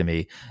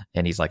meniscectomy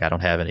and he's like, I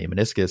don't have any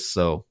meniscus.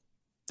 So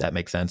that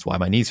makes sense why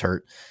my knees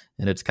hurt.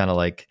 And it's kind of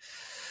like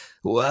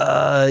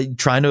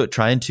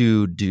trying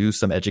to do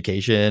some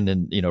education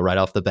and, right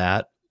off the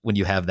bat, when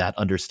you have that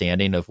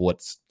understanding of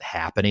what's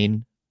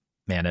happening,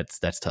 man,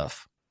 that's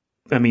tough.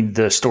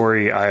 The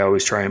story I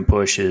always try and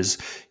push is,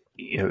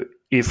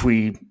 if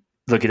we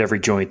look at every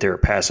joint, there are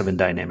passive and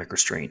dynamic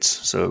restraints.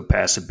 So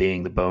passive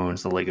being the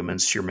bones, the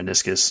ligaments, your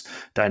meniscus,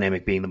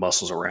 dynamic being the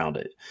muscles around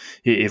it.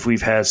 If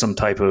we've had some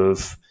type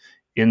of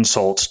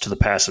insult to the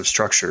passive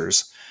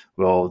structures,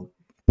 well,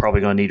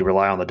 probably going to need to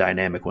rely on the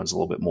dynamic ones a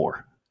little bit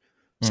more.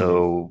 Mm-hmm.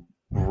 So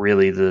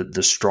really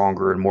the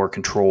stronger and more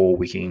control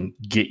we can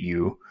get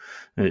you,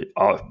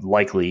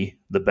 likely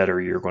the better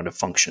you're going to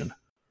function.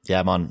 Yeah,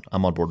 I'm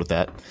on board with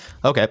that.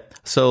 Okay.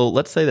 So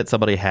let's say that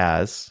somebody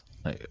has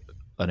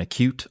an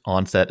acute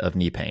onset of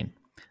knee pain.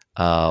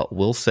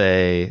 We'll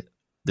say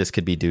this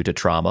could be due to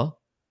trauma,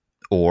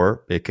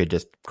 or it could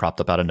just cropped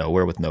up out of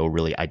nowhere with no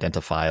really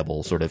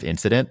identifiable sort of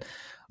incident.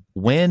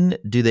 When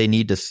do they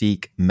need to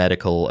seek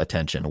medical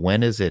attention?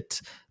 When is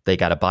it they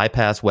got to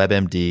bypass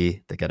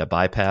WebMD, they got to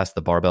bypass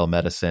the Barbell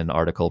Medicine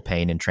article,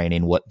 Pain and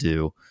Training, What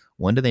Do?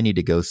 When do they need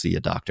to go see a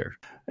doctor?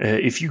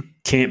 If you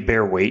can't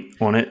bear weight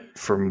on it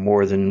for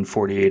more than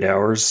 48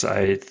 hours,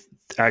 I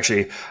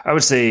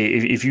would say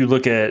if you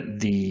look at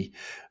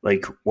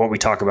what we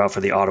talk about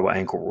for the Ottawa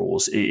ankle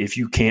rules, if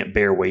you can't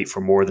bear weight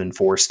for more than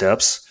 4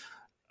 steps,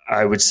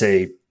 I would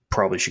say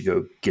probably should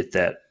go get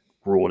that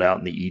ruled out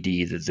in the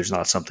ED that there's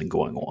not something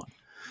going on.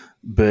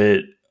 But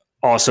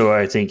also,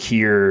 I think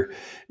here,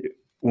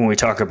 when we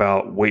talk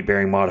about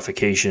weight-bearing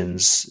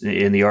modifications,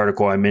 in the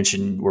article I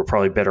mentioned, we're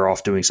probably better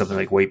off doing something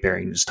like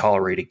weight-bearing is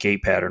tolerated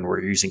gait pattern, where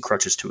you're using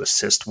crutches to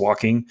assist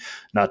walking,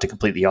 not to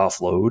completely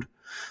offload.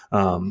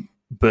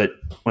 But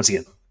once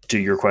again, to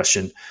your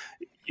question,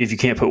 if you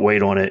can't put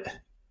weight on it,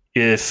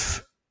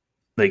 if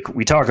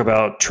we talk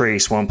about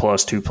trace 1+,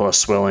 2+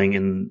 swelling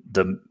in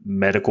the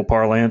medical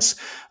parlance,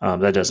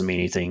 that doesn't mean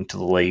anything to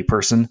the lay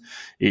person.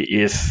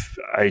 If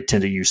I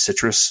tend to use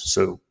citrus,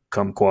 so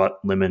kumquat,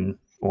 lemon,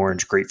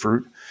 orange,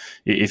 grapefruit.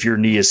 If your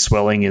knee is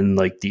swelling in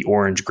the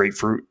orange,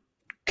 grapefruit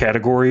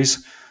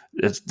categories,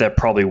 that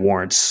probably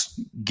warrants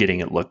getting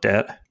it looked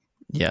at.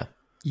 Yeah.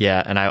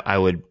 Yeah. And I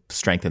would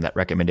strengthen that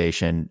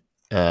recommendation.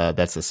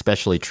 That's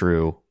especially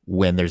true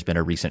when there's been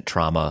a recent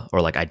trauma or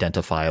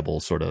identifiable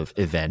sort of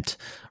event,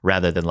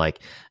 rather than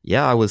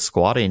I was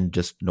squatting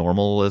just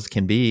normal as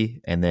can be,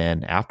 and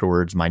then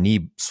afterwards my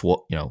knee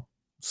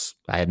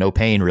I had no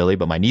pain really,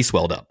 but my knee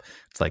swelled up.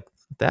 It's like,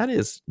 that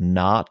is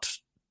not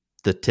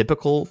the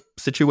typical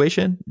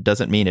situation.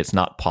 Doesn't mean it's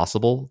not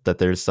possible that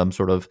there's some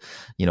sort of,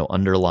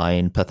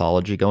 underlying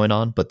pathology going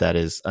on, but that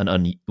is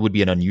would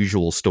be an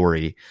unusual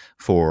story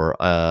for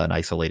an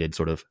isolated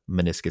sort of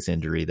meniscus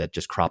injury that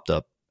just cropped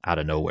up out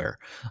of nowhere.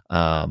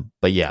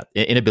 But yeah,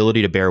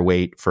 inability to bear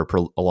weight for a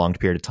prolonged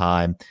period of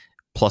time,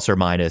 plus or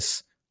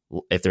minus,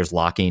 if there's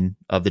locking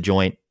of the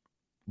joint,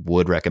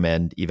 would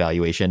recommend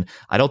evaluation.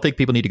 I don't think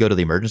people need to go to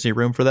the emergency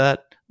room for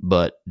that,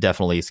 but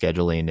definitely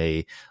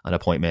scheduling an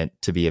appointment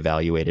to be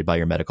evaluated by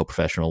your medical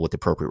professional with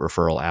appropriate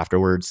referral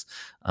afterwards.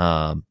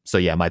 So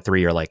yeah, my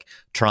 3 are like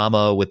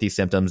trauma with these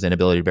symptoms,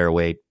 inability to bear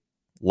weight,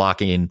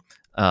 locking,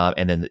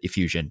 and then the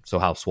effusion. So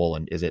how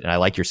swollen is it? And I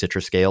like your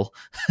citrus scale,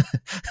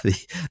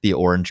 the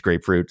orange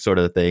grapefruit sort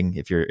of thing.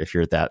 If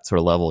you're at that sort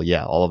of level,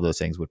 yeah, all of those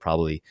things would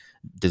probably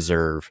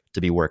deserve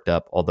to be worked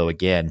up. Although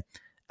again,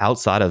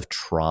 outside of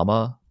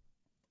trauma,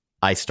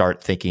 I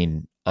start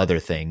thinking other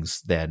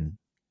things than,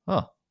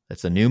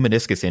 it's a new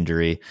meniscus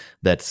injury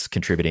that's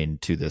contributing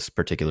to this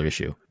particular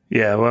issue.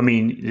 Yeah, well, I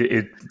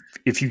mean,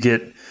 if you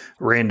get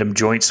random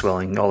joint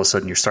swelling, all of a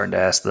sudden you're starting to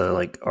ask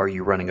are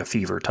you running a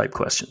fever type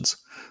questions.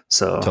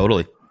 So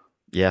totally.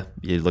 Yeah,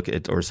 you look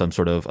at, or some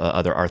sort of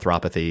other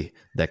arthropathy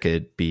that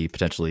could be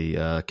potentially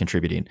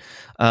contributing.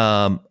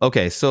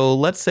 Okay, so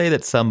let's say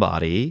that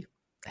somebody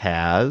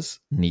has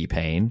knee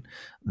pain.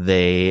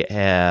 They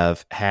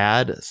have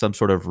had some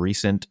sort of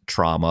recent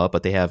trauma,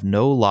 but they have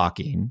no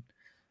locking,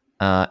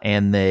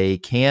 and they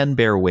can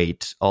bear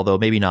weight, although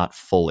maybe not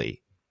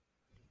fully.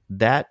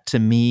 That, to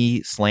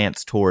me,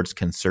 slants towards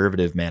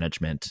conservative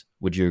management.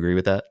 Would you agree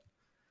with that?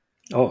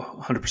 Oh,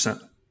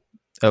 100%.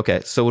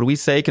 Okay, so when we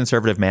say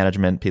conservative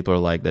management, people are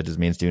like, that just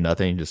means do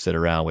nothing, just sit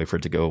around, wait for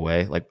it to go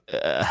away.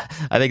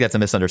 I think that's a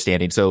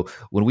misunderstanding. So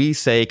when we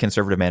say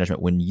conservative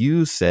management, when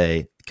you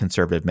say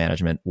conservative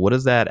management, what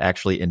does that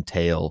actually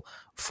entail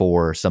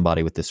for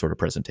somebody with this sort of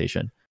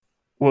presentation?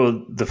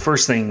 Well, the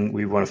first thing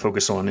we want to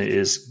focus on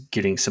is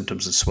getting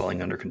symptoms of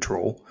swelling under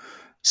control.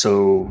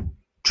 So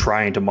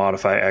trying to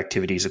modify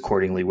activities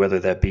accordingly, whether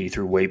that be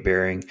through weight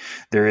bearing.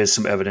 There is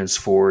some evidence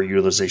for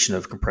utilization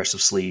of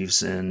compressive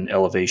sleeves and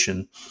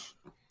elevation.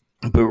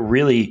 But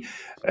really,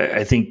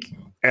 I think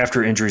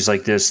after injuries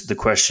like this, the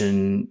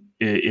question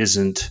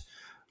isn't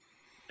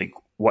like,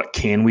 what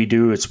can we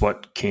do? It's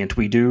what can't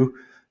we do? Mm-hmm.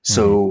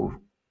 So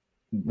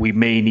we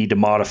may need to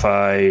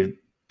modify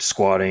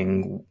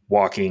squatting,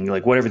 walking,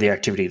 like whatever the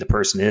activity the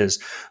person is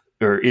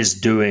or is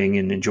doing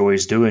and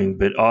enjoys doing.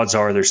 But odds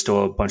are there's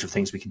still a bunch of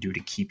things we can do to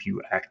keep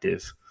you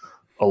active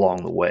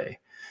along the way.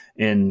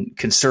 And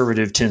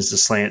conservative tends to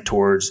slant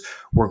towards,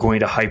 we're going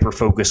to hyper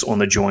focus on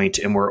the joint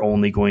and we're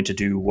only going to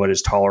do what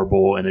is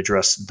tolerable and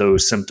address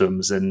those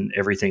symptoms, and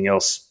everything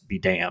else be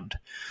damned.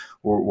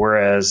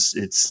 Whereas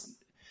it's,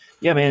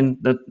 yeah, man,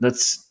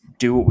 let's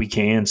do what we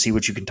can, see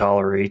what you can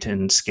tolerate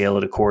and scale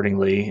it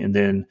accordingly. And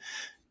then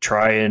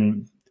try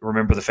and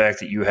remember the fact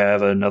that you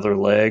have another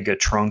leg, a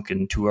trunk,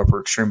 and 2 upper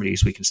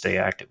extremities we can stay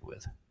active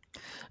with.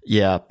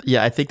 Yeah,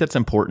 I think that's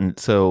important.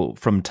 So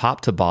from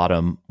top to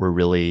bottom, we're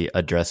really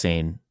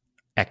addressing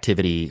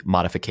activity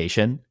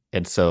modification.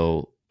 And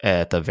so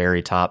at the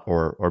very top,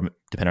 or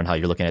depending on how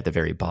you're looking at the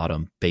very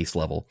bottom base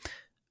level,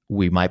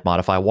 we might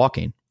modify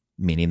walking,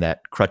 meaning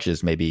that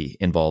crutches may be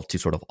involved to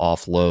sort of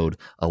offload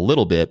a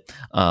little bit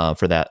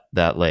for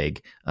that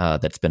leg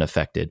that's been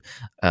affected.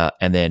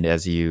 And then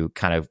as you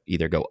kind of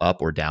either go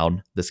up or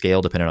down the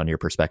scale, depending on your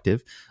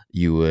perspective,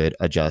 you would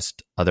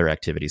adjust other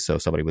activities. So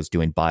if somebody was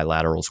doing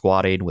bilateral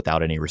squatting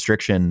without any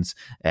restrictions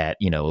at,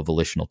 a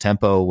volitional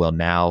tempo, well,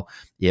 now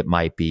it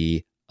might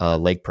be a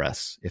leg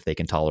press if they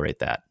can tolerate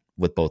that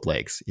with both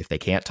legs. If they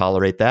can't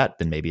tolerate that,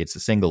 then maybe it's a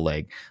single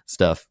leg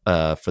stuff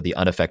for the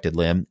unaffected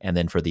limb. And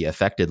then for the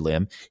affected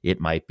limb, it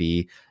might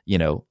be,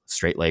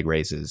 straight leg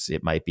raises.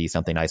 It might be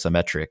something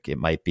isometric. It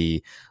might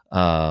be,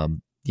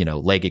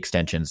 leg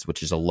extensions,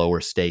 which is a lower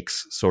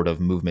stakes sort of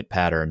movement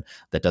pattern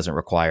that doesn't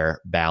require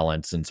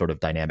balance and sort of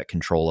dynamic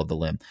control of the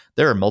limb.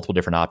 There are multiple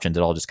different options.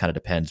 It all just kind of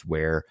depends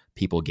where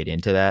people get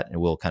into that.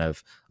 And we'll kind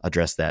of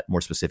address that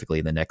more specifically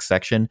in the next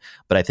section.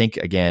 But I think,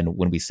 again,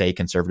 when we say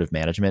conservative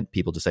management,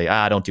 people just say,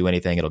 don't do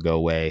anything. It'll go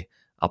away.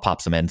 I'll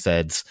pop some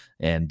NSAIDs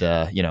and,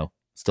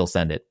 still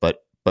send it. But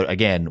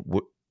again,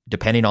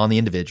 depending on the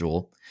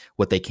individual,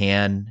 what they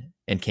can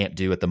and can't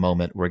do at the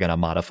moment, we're going to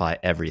modify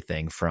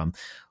everything from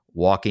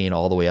walking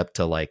all the way up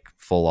to like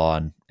full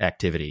on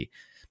activity.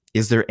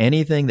 Is there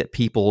anything that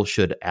people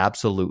should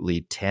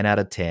absolutely 10 out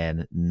of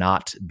 10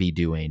 not be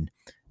doing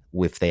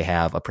if they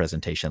have a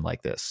presentation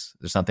like this?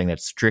 There's something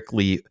that's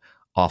strictly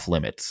off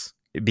limits,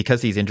 because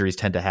these injuries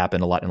tend to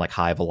happen a lot in like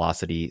high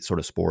velocity sort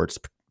of sports,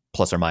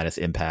 plus or minus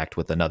impact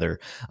with another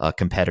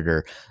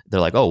competitor.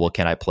 They're like, oh, well,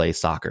 can I play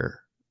soccer,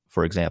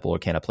 for example, or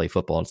can I play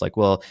football? It's like,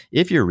 well,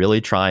 if you're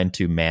really trying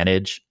to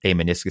manage a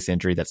meniscus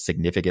injury that's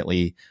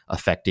significantly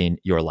affecting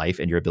your life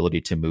and your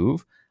ability to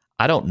move,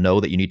 I don't know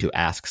that you need to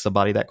ask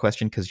somebody that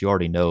question, because you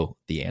already know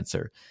the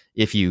answer.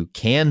 If you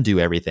can do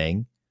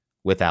everything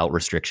without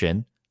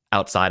restriction,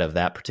 outside of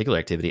that particular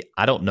activity,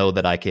 I don't know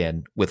that I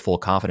can with full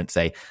confidence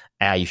say,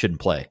 you shouldn't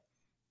play.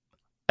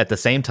 At the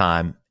same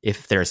time,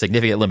 if there are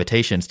significant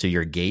limitations to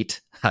your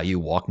gait, how you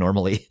walk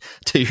normally,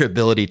 to your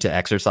ability to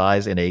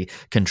exercise in a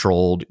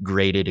controlled,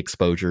 graded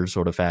exposure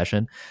sort of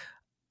fashion,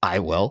 I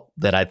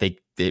think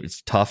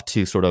it's tough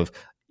to sort of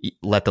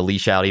let the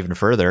leash out even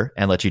further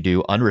and let you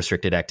do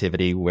unrestricted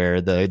activity where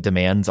the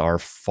demands are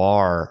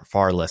far,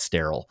 far less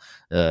sterile,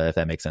 if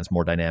that makes sense,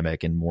 more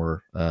dynamic and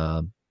more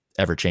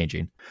ever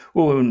changing.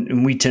 Well,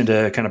 and we tend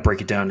to kind of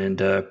break it down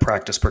into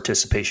practice,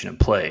 participation, and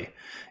play.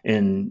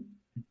 And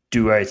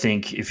do I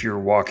think if you're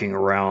walking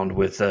around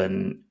with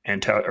an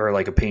or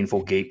like a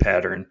painful gait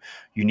pattern,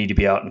 you need to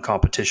be out in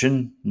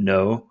competition?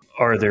 No.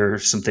 Are there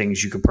some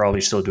things you could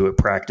probably still do at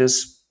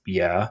practice?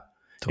 Yeah.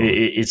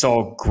 Totally. It's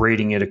all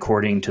grading it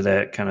according to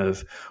that kind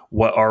of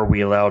what are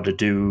we allowed to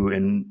do.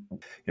 And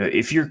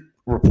if you're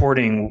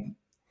reporting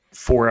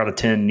 4 out of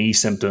 10 knee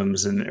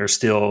symptoms and are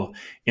still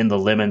in the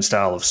lemon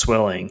style of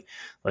swelling,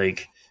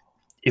 like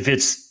if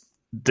it's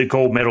the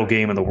gold medal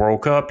game in the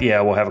World Cup,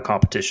 yeah, we'll have a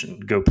competition,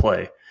 go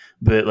play.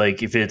 But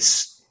like if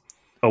it's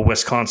a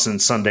Wisconsin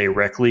Sunday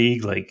rec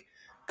league, like,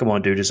 come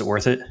on, dude, is it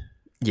worth it?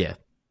 Yeah.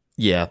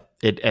 Yeah.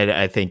 And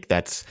I think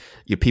that's,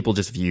 people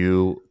just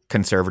view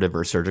conservative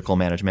or surgical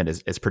management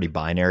as pretty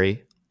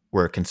binary,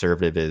 where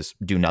conservative is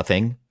do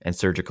nothing and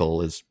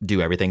surgical is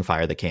do everything,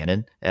 fire the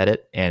cannon at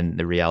it. And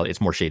the reality,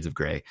 it's more shades of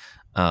gray.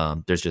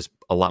 There's just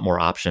a lot more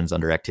options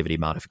under activity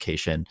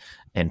modification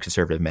and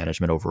conservative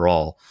management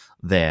overall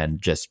than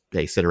just,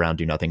 hey, sit around,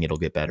 do nothing, it'll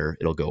get better,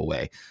 it'll go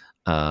away.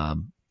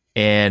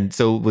 And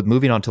so with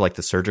moving on to like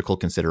the surgical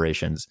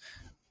considerations,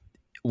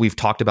 we've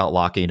talked about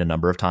locking a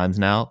number of times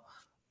now.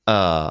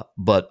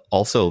 But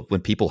also when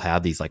people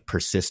have these like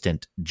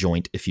persistent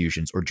joint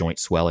effusions or joint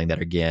swelling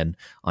that again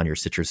on your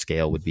citrus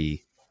scale would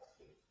be,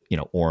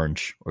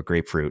 orange or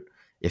grapefruit,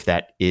 if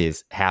that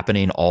is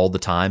happening all the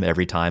time,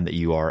 every time that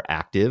you are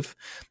active,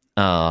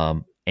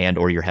 and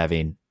or you're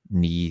having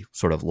knee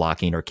sort of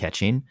locking or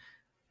catching,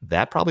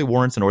 that probably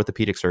warrants an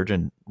orthopedic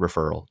surgeon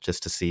referral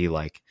just to see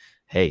like,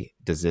 hey,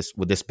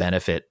 would this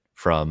benefit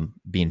from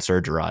being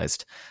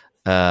surgerized?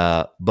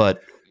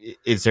 But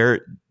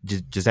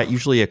does that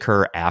usually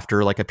occur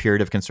after like a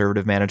period of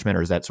conservative management,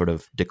 or does that sort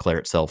of declare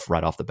itself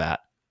right off the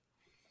bat?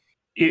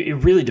 It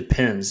really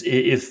depends.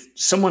 If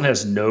someone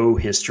has no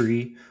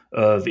history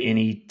of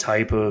any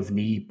type of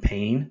knee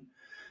pain,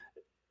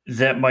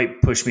 that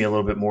might push me a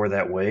little bit more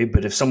that way.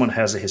 But if someone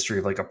has a history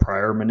of like a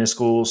prior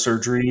meniscal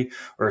surgery,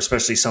 or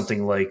especially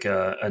something like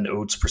an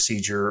Oates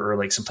procedure or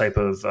like some type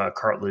of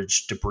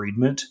cartilage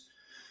debridement,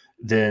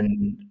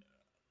 then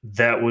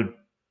that would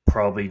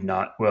probably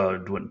not, well,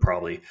 it wouldn't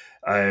probably,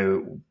 I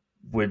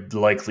would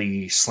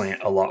likely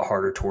slant a lot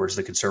harder towards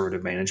the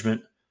conservative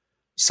management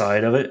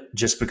side of it,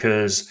 just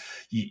because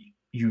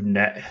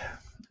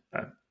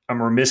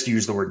I'm remiss to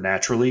use the word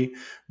naturally,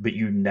 but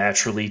you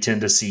naturally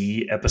tend to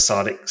see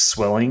episodic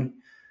swelling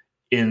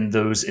in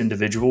those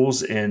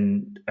individuals.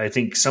 And I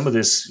think some of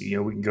this, we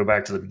can go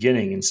back to the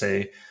beginning and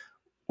say,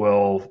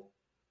 well,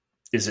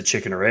 is it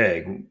chicken or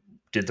egg?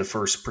 Did the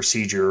first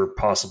procedure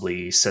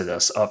possibly set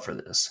us up for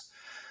this?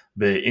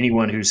 But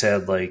anyone who's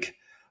had like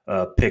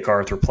PIC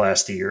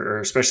arthroplasty or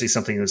especially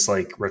something that's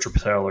like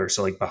retropatellar,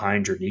 so like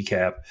behind your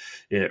kneecap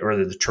or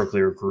the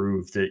trochlear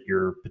groove that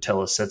your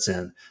patella sits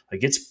in,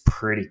 like it's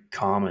pretty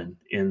common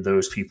in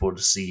those people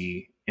to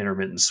see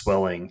intermittent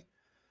swelling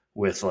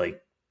with like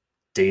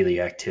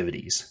daily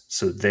activities.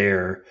 So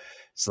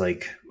it's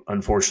like,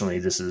 unfortunately,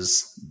 this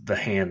is the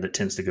hand that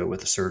tends to go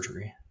with the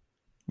surgery.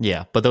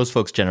 Yeah, but those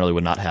folks generally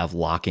would not have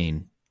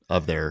locking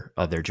of their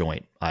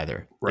joint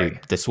either.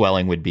 Right. The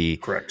swelling would be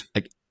correct,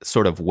 like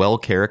sort of well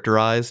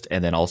characterized,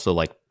 and then also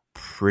like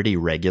pretty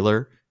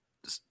regular,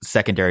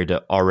 secondary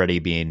to already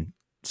being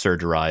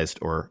surgerized,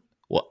 or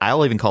well,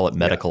 I'll even call it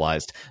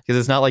medicalized, because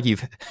it's not like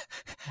you've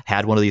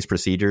had one of these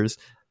procedures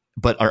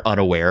but are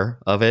unaware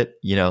of it.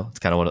 It's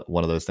kind of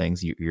one of those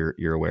things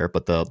you're aware,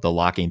 but the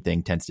locking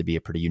thing tends to be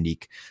a pretty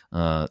unique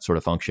sort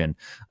of function.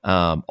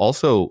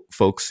 Also,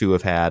 folks who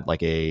have had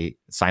like a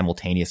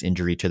simultaneous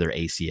injury to their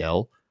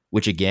ACL,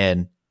 which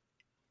again,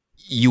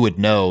 you would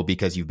know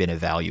because you've been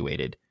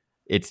evaluated.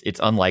 It's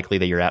unlikely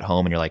that you're at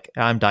home and you're like,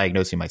 I'm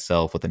diagnosing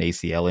myself with an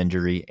ACL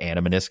injury and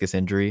a meniscus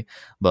injury,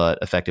 but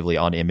effectively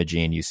on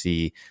imaging, you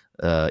see,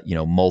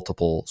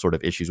 multiple sort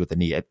of issues with the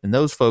knee. And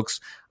those folks,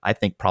 I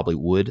think, probably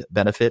would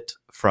benefit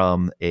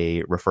from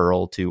a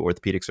referral to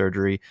orthopedic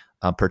surgery,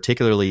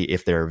 particularly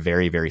if they're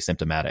very, very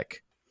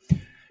symptomatic.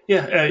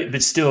 Yeah,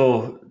 but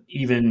still,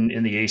 even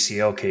in the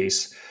ACL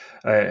case,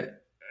 I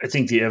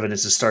think the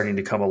evidence is starting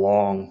to come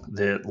along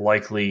that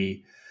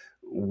likely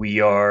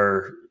we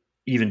are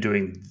even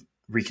doing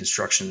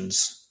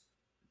reconstructions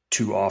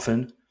too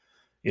often.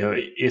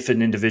 If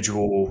an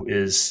individual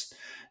is,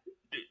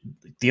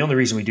 the only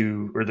reason we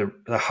do, or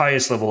the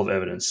highest level of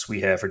evidence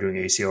we have for doing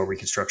ACL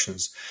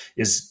reconstructions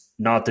is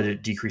not that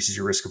it decreases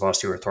your risk of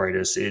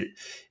osteoarthritis.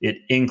 It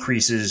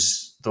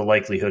increases the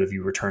likelihood of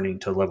you returning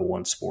to level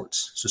 1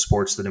 sports. So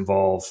sports that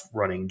involve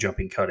running,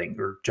 jumping, cutting,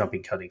 or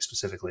jumping, cutting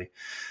specifically.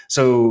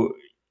 So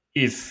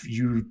if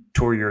you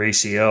tore your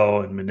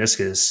ACL and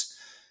meniscus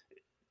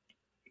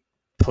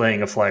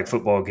playing a flag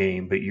football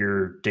game, but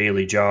your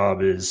daily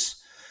job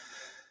is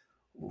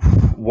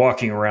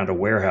walking around a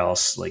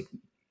warehouse, like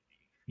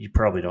you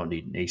probably don't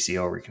need an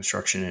ACL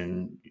reconstruction,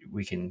 and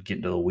we can get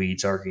into the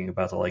weeds arguing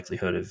about the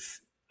likelihood of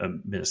a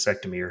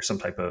meniscectomy or some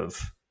type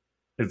of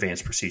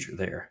advanced procedure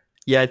there.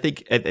 Yeah, I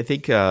think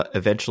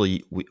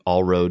eventually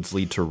all roads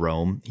lead to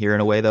Rome here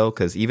in a way, though,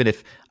 because even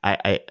if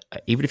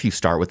even if you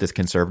start with this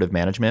conservative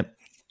management,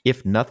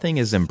 if nothing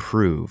is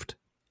improved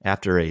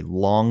after a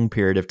long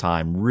period of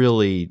time,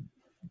 really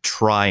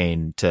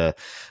trying to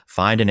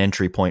find an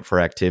entry point for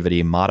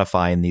activity,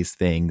 modifying these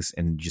things,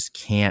 and just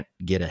can't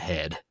get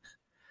ahead,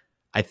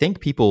 I think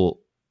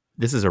people.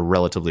 This is a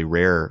relatively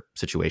rare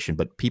situation,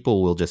 but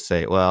people will just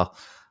say, "Well,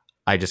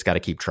 I just got to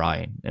keep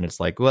trying." And it's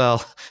like,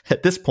 well,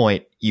 at this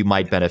point, you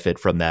might benefit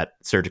from that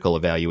surgical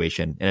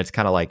evaluation. And it's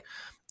kind of like,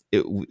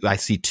 I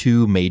see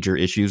two major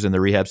issues in the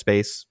rehab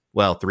space.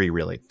 Well, three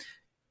really.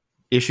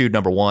 Issue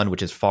number one,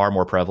 which is far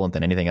more prevalent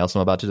than anything else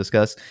I'm about to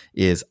discuss,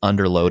 is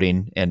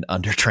underloading and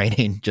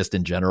undertraining just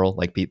in general.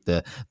 Like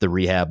the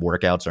rehab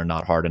workouts are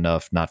not hard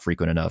enough, not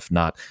frequent enough,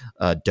 not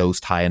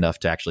dosed high enough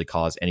to actually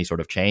cause any sort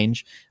of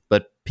change.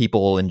 But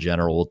people in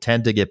general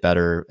tend to get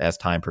better as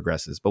time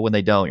progresses. But when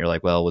they don't, you're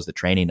like, well, was the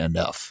training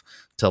enough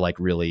to like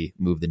really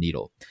move the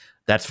needle?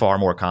 That's far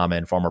more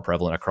common, far more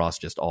prevalent across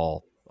just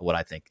all what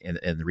I think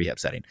in the rehab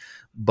setting.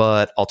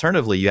 But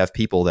alternatively, you have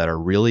people that are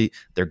really,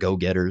 they're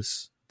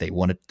go-getters. They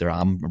want it.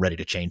 I'm ready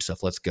to change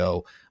stuff. Let's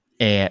go.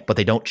 But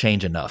they don't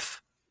change enough.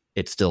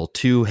 It's still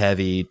too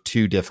heavy,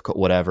 too difficult,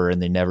 whatever.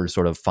 And they never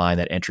sort of find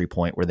that entry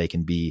point where they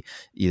can be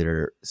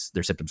either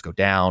their symptoms go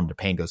down, their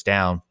pain goes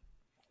down.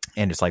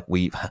 And it's like,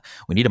 we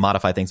need to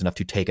modify things enough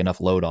to take enough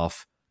load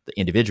off the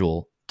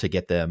individual to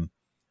get them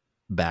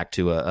back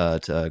to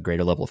a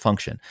greater level of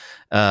function.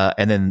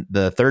 And then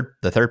the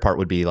third part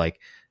would be like,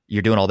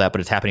 you're doing all that,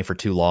 but it's happening for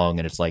too long.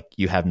 And it's like,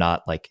 you have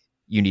not like,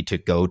 you need to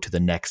go to the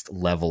next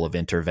level of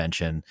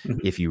intervention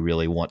if you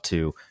really want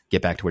to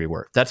get back to where you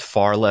were. That's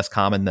far less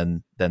common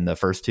than the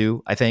first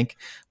two, I think,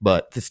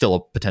 but it's still a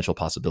potential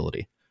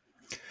possibility.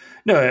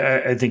 No,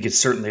 I think it's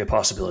certainly a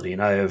possibility.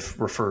 And I have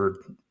referred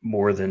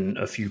more than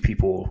a few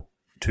people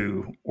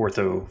to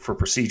ortho for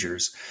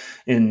procedures.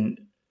 And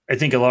I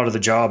think a lot of the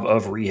job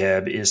of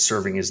rehab is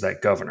serving as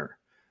that governor.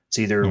 It's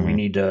either we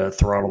need to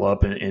throttle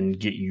up and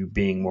get you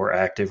being more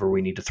active, or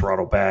we need to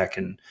throttle back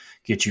and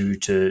get you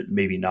to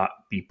maybe not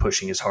be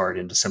pushing as hard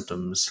into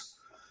symptoms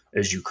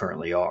as you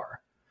currently are.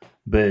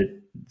 But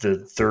the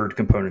third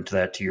component to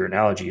that, to your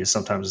analogy, is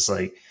sometimes it's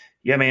like,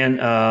 yeah,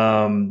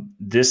 man,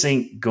 this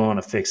ain't going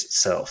to fix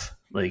itself.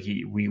 Like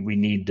we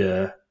need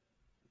to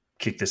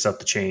kick this up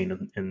the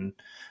chain and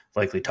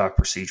likely talk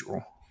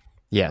procedural.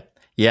 Yeah.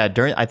 Yeah,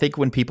 I think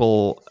when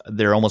people,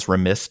 they're almost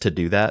remiss to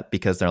do that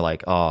because they're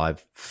like, oh,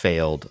 I've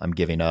failed. I'm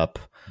giving up.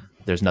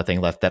 There's nothing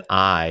left that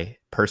I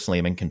personally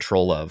am in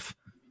control of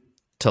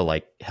to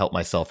like help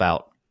myself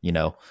out, you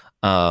know?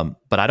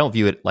 But I don't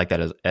view it like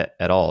that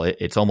at all.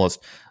 It's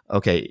almost,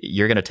 okay,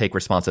 you're going to take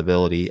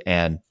responsibility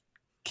and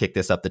kick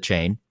this up the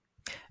chain,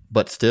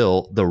 but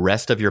still the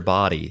rest of your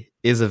body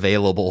is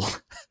available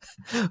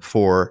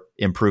for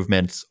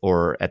improvements,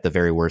 or at the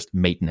very worst,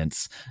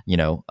 maintenance, you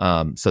know,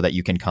 so that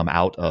you can come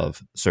out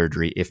of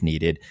surgery if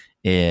needed,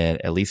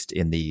 at least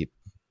in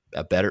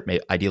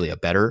ideally a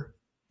better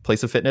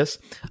place of fitness,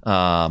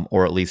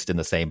 or at least in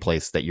the same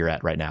place that you're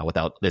at right now,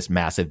 without this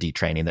massive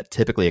detraining that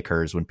typically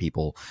occurs when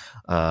people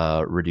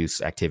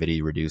reduce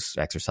activity, reduce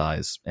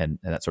exercise, and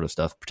that sort of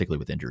stuff, particularly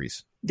with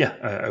injuries. Yeah,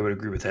 I would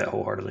agree with that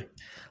wholeheartedly.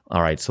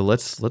 All right, so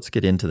let's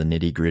get into the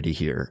nitty gritty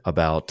here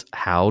about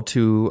how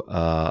to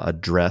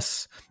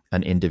address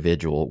an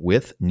individual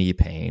with knee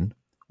pain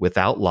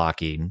without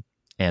locking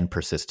and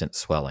persistent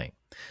swelling.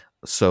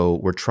 So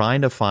we're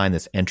trying to find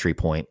this entry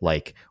point,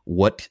 like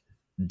what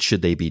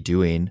should they be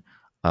doing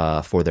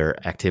for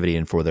their activity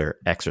and for their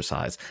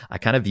exercise. I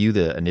kind of view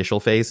the initial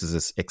phase as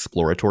this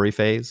exploratory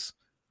phase,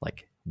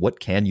 like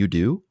what can you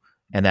do?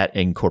 And that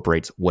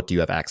incorporates what do you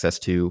have access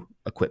to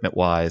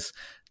equipment-wise,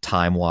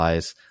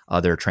 time-wise,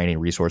 other training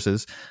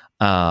resources.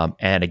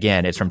 And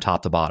again, it's from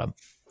top to bottom,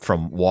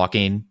 from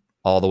walking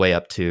all the way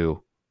up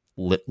to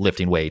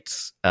lifting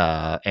weights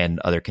and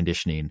other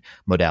conditioning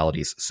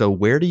modalities. So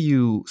where do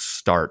you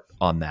start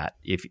on that?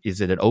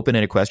 Is it an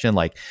open-ended question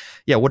like,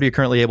 yeah, what are you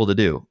currently able to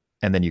do?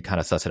 And then you kind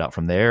of suss it out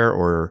from there,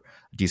 or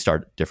do you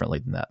start differently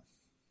than that?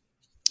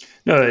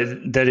 No,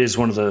 that is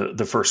one of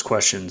the first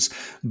questions,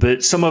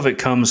 but some of it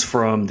comes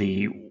from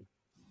the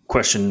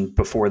question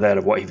before that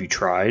of what have you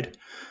tried?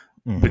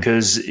 Mm-hmm.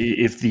 Because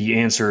if the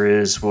answer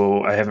is,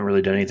 well, I haven't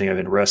really done anything, I've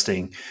been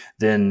resting,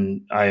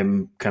 then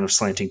I'm kind of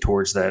slanting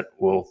towards that,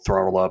 well,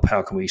 throttle up,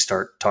 how can we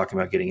start talking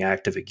about getting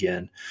active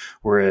again?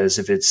 Whereas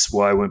if it's,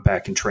 well, I went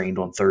back and trained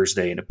on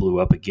Thursday and it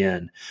blew up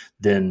again,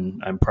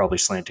 then I'm probably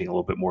slanting a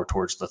little bit more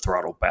towards the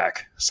throttle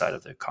back side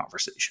of the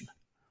conversation.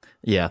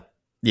 Yeah.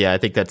 Yeah, I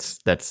think that's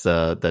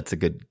a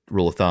good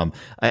rule of thumb.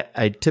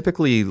 I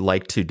typically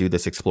like to do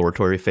this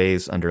exploratory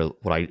phase under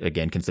what I,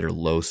 again, consider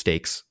low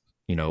stakes,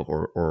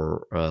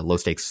 or low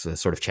stakes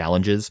sort of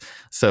challenges.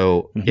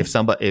 So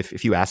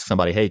if you ask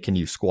somebody, hey, can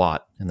you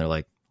squat? And they're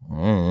like,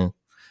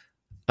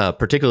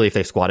 particularly if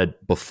they squatted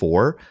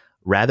before,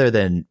 rather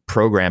than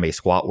program a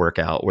squat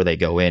workout where they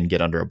go in,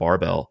 get under a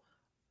barbell,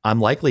 I'm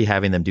likely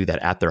having them do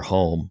that at their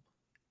home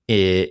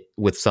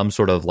with some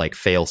sort of like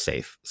fail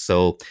safe.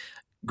 So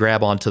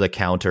grab onto the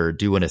counter,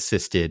 do an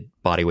assisted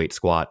bodyweight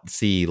squat,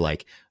 see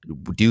like,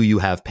 do you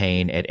have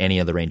pain at any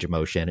of the range of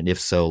motion? And if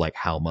so, like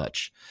how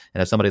much?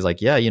 And if somebody's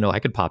like, yeah, I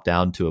could pop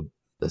down to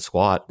a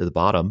squat to the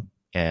bottom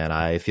and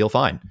I feel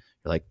fine.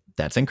 You're like,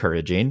 that's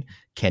encouraging.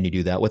 Can you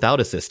do that without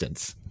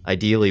assistance?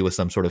 Ideally with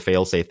some sort of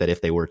fail safe that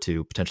if they were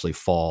to potentially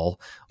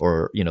fall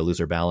or, lose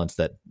their balance,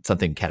 that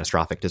something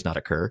catastrophic does not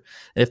occur.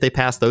 And if they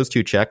pass those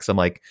two checks, I'm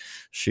like,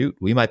 shoot,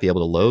 we might be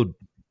able to load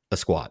a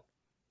squat.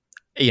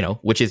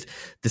 This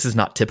is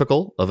not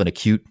typical of an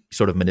acute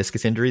sort of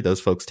meniscus injury. Those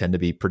folks tend to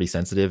be pretty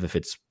sensitive if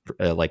it's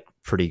like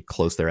pretty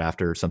close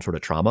thereafter, some sort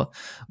of trauma.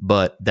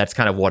 But that's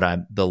kind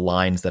of the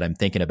lines that I'm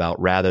thinking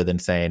about, rather than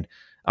saying,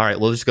 all right,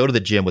 we'll just go to the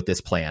gym with this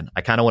plan.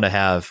 I kind of want to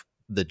have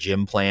the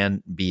gym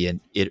plan be an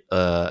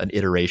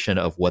iteration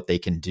of what they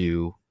can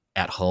do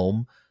at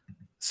home.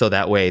 So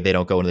that way they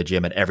don't go into the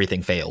gym and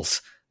everything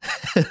fails.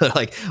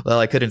 Like, well,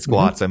 I couldn't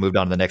squat, so I moved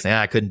on to the next thing.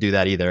 I couldn't do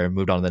that either. I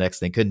moved on to the next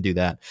thing, couldn't do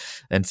that.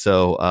 And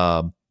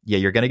so,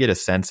 you're going to get a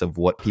sense of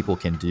what people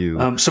can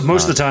do. So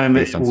most of the time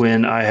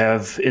when I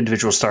have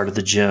individuals start at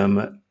the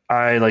gym,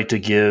 I like to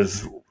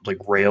give like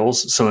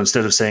rails. So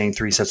instead of saying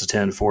 3 sets of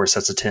 10, 4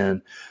 sets of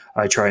 10,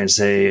 I try and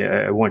say,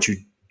 I want you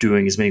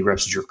doing as many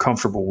reps as you're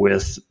comfortable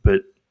with,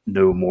 but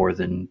no more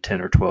than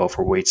 10 or 12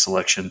 for weight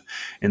selection,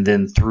 and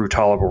then through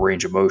tolerable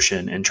range of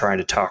motion and trying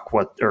to talk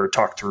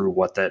through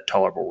what that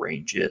tolerable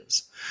range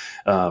is.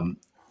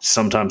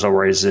 Sometimes I'll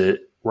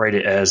write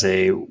it as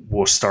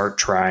we'll start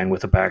trying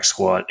with a back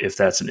squat. If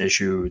that's an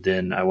issue,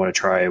 then I want to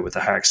try with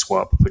a hack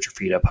squat, put your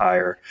feet up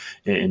higher,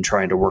 and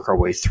trying to work our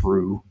way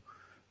through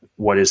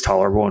what is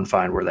tolerable and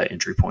find where that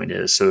entry point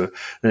is. So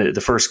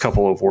the first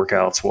couple of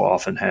workouts will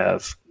often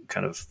have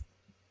kind of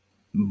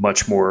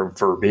much more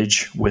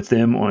verbiage with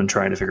them on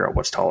trying to figure out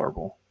what's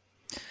tolerable.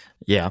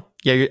 Yeah.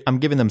 I'm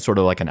giving them sort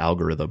of like an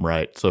algorithm,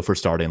 right? So if we're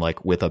starting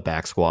like with a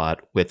back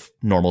squat with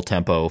normal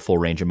tempo, full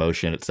range of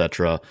motion,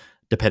 etc.,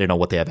 depending on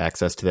what they have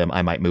access to them,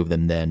 I might move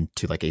them then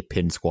to like a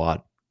pin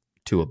squat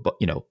to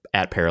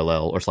at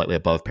parallel or slightly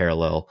above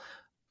parallel.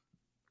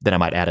 Then I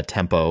might add a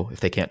tempo if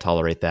they can't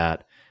tolerate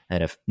that.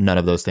 And if none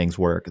of those things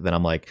work, then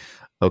I'm like,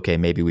 okay,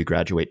 maybe we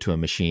graduate to a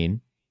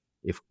machine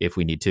if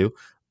we need to.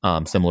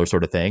 Similar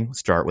sort of thing.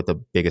 Start with the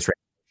biggest range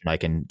of motion I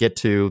can get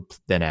to,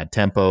 then add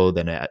tempo,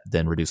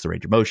 then reduce the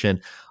range of motion.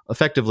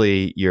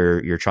 Effectively,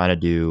 you're trying to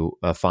do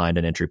find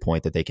an entry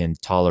point that they can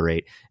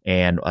tolerate,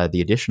 and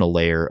the additional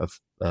layer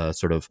of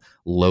sort of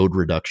load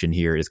reduction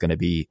here is going to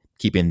be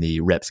keeping the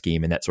rep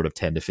scheme in that sort of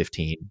 10 to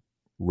 15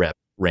 rep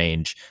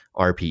range,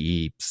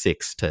 RPE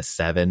 6 to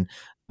 7.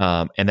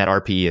 And that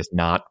RPE is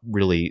not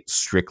really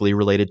strictly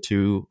related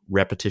to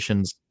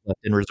repetitions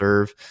left in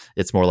reserve.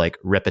 It's more like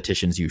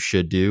repetitions you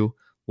should do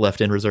left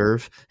in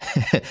reserve.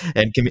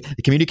 And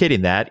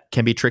communicating that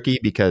can be tricky,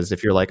 because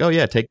if you're like, oh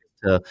yeah, take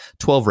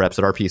 12 reps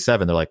at RPE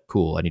 7, they're like,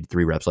 cool, I need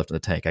 3 reps left in the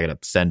tank, I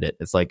got to send it.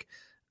 It's like,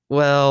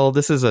 well,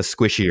 this is a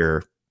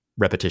squishier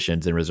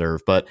repetitions in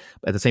reserve. But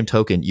at the same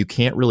token, you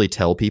can't really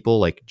tell people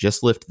like,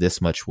 just lift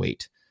this much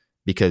weight,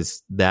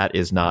 because that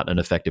is not an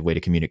effective way to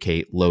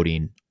communicate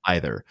loading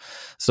either.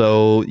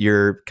 So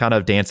you're kind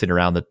of dancing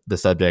around the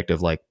subject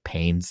of like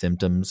pain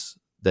symptoms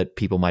that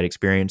people might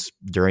experience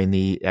during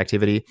the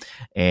activity.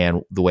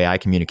 And the way I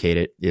communicate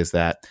it is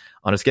that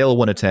on a scale of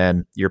 1 to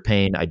 10, your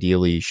pain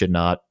ideally should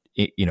not,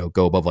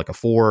 go above like a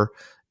 4.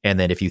 And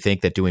then if you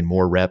think that doing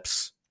more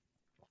reps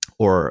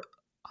or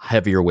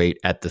heavier weight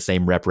at the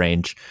same rep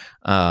range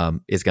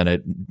is going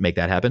to make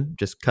that happen,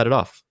 just cut it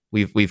off.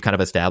 We've kind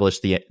of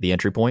established the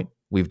entry point.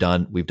 We've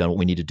done what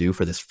we need to do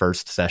for this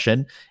first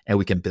session, and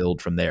we can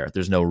build from there.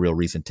 There's no real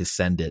reason to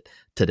send it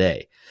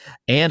today.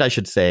 And I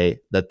should say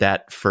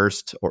that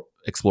first or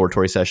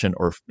exploratory session,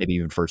 or maybe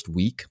even first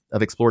week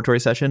of exploratory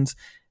sessions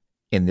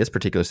in this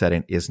particular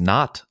setting, is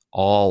not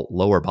all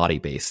lower body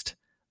based.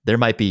 There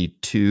might be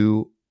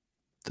 2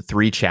 to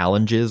 3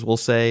 challenges, we'll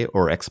say,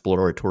 or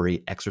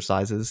exploratory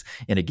exercises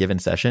in a given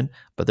session,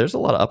 but there's a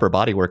lot of upper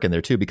body work in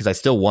there too, because I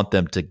still want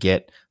them to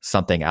get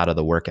something out of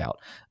the workout.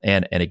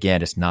 And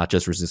again, it's not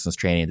just resistance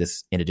training.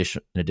 This, in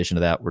addition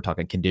to that, we're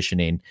talking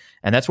conditioning,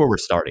 and that's where we're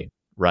starting,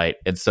 right?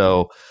 And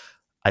so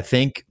I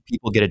think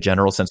people get a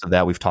general sense of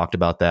that. We've talked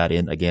about that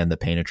in, again, the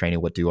Pain and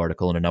Training What Do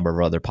article and a number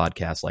of other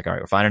podcasts. Like, all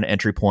right, we're finding an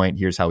entry point.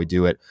 Here's how we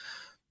do it.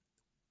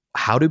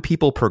 How do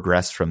people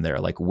progress from there?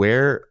 Like,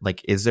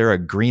 is there a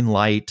green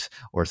light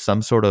or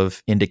some sort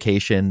of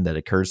indication that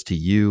occurs to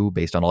you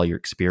based on all your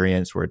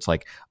experience where it's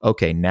like,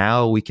 okay,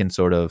 now we can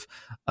sort of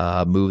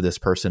move this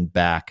person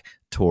back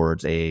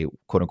towards a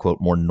quote unquote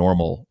more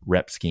normal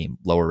rep scheme,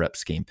 lower rep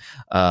scheme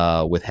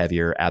with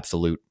heavier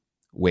absolute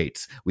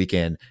weights. We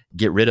can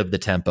get rid of the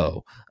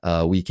tempo.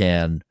 We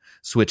can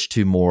switch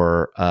to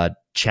more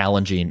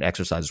challenging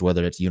exercises,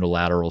 whether it's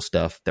unilateral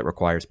stuff that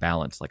requires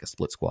balance, like a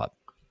split squat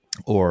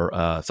or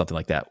something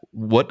like that.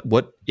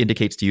 What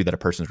indicates to you that a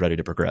person is ready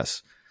to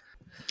progress?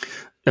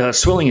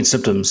 Swelling and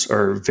symptoms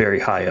are very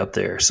high up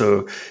there.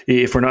 So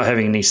if we're not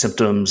having any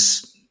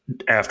symptoms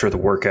after the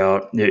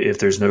workout, if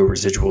there's no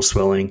residual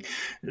swelling,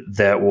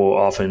 that will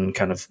often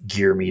kind of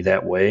gear me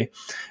that way.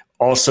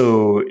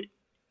 Also,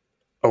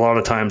 a lot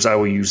of times I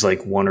will use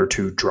like 1 or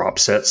 2 drop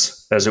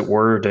sets, as it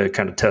were, to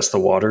kind of test the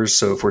waters.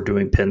 So if we're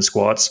doing pin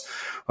squats,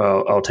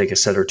 I'll take a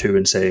set or 2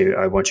 and say,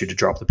 I want you to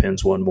drop the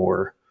pins 1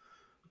 more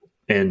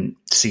and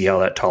see how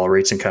that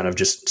tolerates, and kind of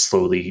just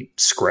slowly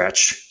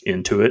scratch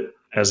into it,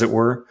 as it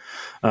were.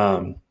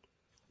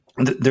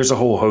 There's a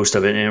whole host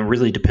of it, and it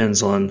really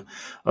depends on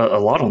a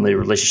lot on the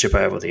relationship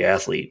I have with the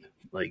athlete.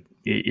 Like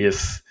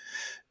if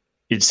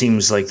it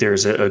seems like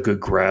there's a good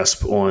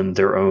grasp on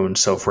their own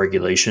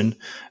self-regulation,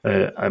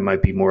 I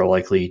might be more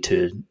likely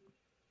to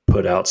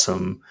put out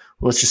some,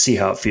 well, let's just see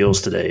how it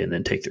feels today, and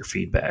then take their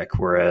feedback.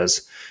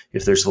 Whereas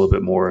if there's a little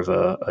bit more of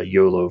a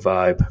YOLO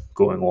vibe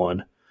going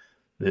on,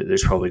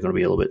 there's probably going to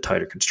be a little bit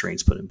tighter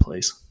constraints put in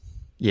place.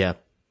 Yeah,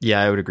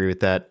 I would agree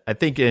with that. I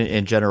think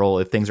in general,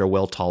 if things are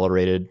well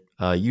tolerated,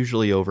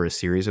 usually over a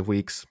series of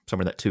weeks,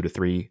 somewhere in that 2 to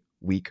 3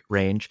 week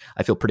range,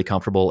 I feel pretty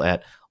comfortable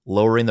at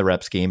lowering the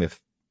rep scheme if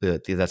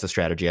that's a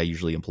strategy I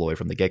usually employ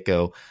from the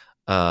get-go,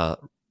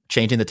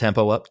 changing the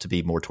tempo up to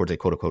be more towards a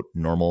quote-unquote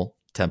normal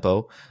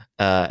tempo,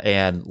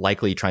 and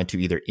likely trying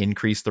to either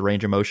increase the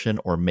range of motion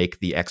or make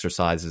the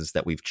exercises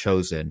that we've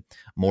chosen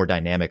more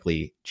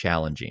dynamically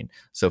challenging.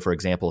 So for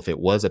example, if it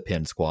was a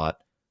pin squat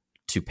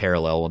to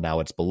parallel, well, now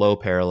it's below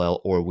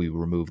parallel, or we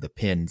remove the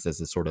pins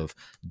as a sort of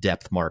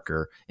depth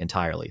marker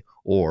entirely.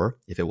 Or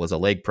if it was a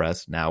leg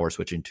press, now we're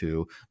switching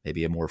to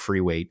maybe a more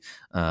free weight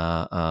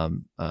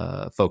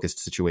focused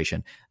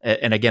situation.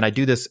 And again, I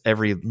do this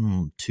every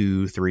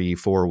 2, 3,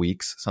 4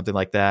 weeks, something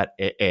like that.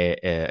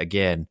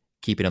 Again,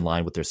 keeping in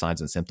line with their signs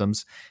and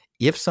symptoms.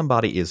 If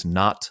somebody is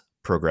not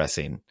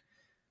progressing,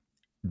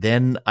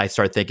 then I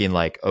start thinking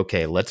like,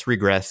 okay, let's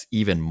regress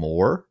even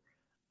more.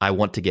 I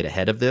want to get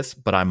ahead of this,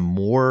 but I'm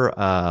more,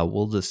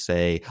 we'll just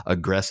say,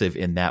 aggressive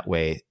in that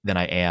way than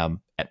I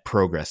am at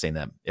progressing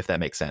them, if that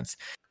makes sense.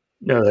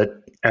 No,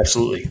 that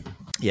absolutely.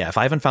 Yeah, if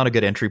I haven't found a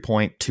good entry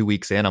point 2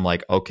 weeks in, I'm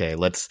like, okay,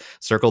 let's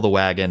circle the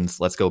wagons.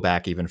 Let's go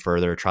back even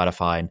further, try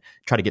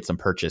to get some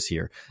purchase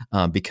here.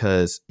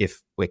 Because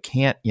if we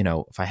can't,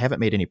 if I haven't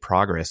made any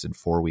progress in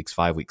 4 weeks,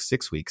 5 weeks,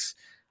 6 weeks,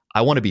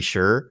 I want to be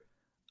sure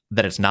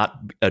that it's not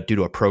due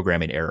to a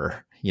programming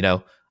error.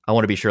 I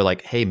want to be sure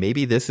like, hey,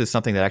 maybe this is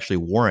something that actually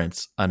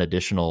warrants an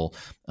additional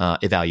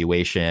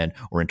evaluation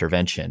or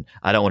intervention.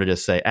 I don't want to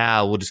just say,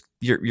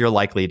 you're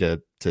likely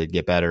to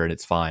get better and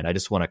it's fine. I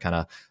just want to kind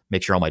of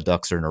make sure all my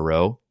ducks are in a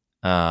row.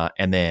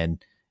 And then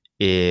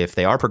if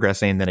they are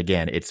progressing, then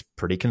again, it's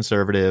pretty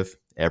conservative.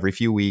 Every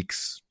few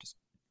weeks, just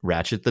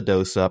ratchet the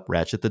dose up.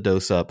 Trying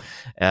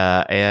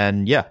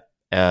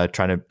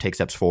to take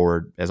steps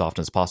forward as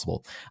often as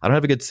possible. I don't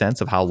have a good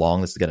sense of how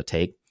long this is going to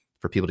take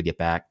for people to get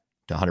back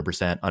to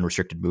 100%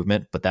 unrestricted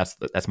movement, but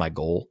that's my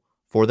goal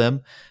for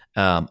them.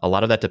 A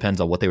lot of that depends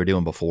on what they were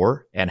doing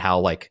before and how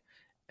like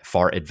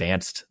far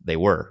advanced they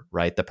were,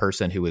 right? The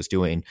person who was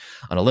doing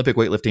an Olympic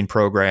weightlifting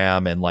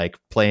program and like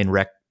playing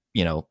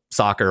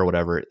soccer or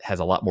whatever has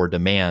a lot more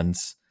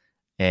demands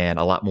and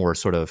a lot more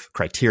sort of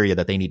criteria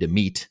that they need to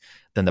meet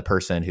than the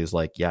person who's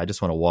like, yeah, I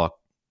just want to walk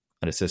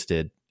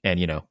unassisted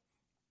and,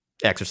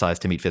 exercise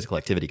to meet physical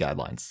activity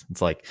guidelines.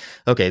 It's like,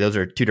 okay, those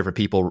are 2 different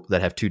people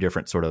that have 2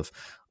 different sort of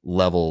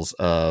levels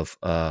of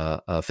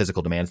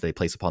physical demands they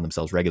place upon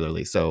themselves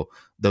regularly. So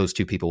those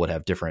 2 people would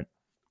have different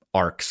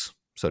arcs,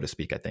 so to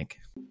speak, I think.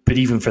 But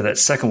even for that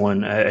second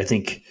one, I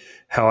think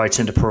how I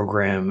tend to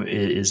program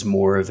is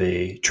more of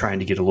a trying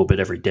to get a little bit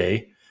every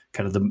day,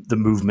 kind of the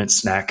movement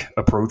snack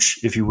approach,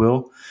 if you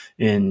will,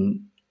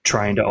 in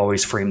trying to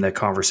always frame that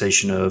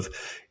conversation of,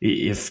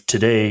 if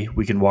today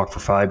we can walk for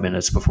 5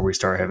 minutes before we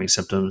start having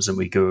symptoms, and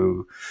we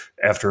go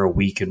after a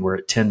week and we're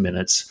at 10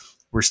 minutes,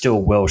 we're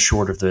still well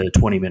short of the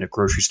 20-minute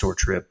grocery store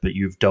trip, but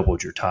you've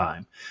doubled your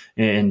time,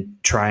 and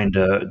trying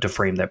to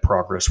frame that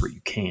progress where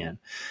you can.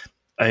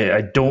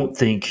 I don't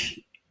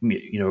think,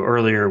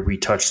 earlier we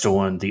touched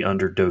on the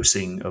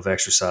underdosing of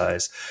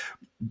exercise.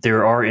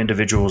 There are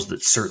individuals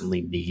that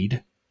certainly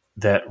need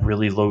that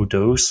really low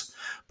dose,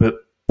 but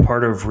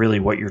part of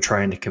really what you're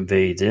trying to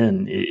convey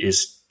then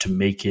is to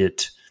make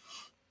it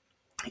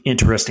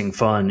interesting,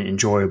 fun,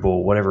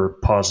 enjoyable, whatever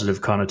positive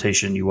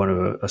connotation you want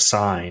to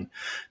assign,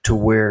 to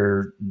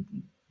where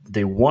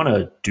they want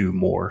to do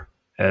more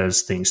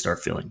as things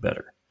start feeling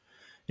better.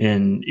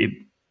 And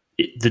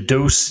the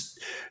dose,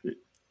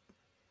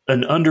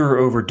 an under or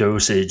over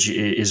dosage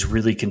is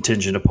really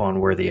contingent upon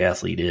where the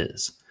athlete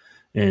is.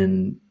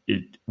 And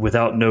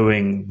without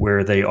knowing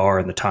where they are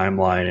in the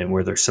timeline and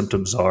where their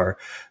symptoms are,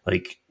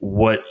 like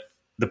what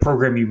the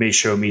program you may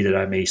show me that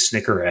I may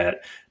snicker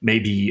at may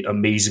be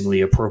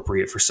amazingly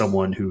appropriate for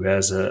someone who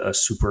has a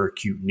super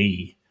acute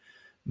knee.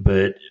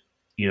 But,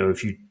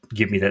 if you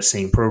give me that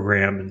same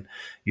program, and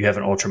you have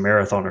an ultra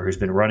marathoner who's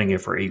been running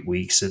it for 8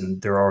 weeks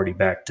and they're already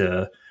back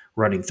to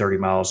running 30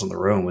 miles on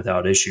their own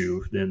without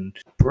issue, then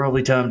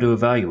probably time to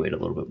evaluate a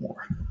little bit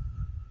more.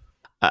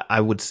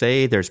 I would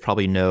say there's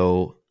probably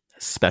no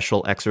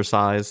special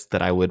exercise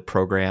that I would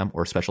program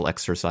or special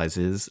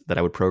exercises that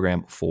I would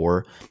program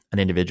for an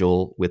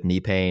individual with knee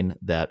pain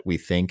that we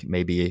think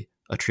may be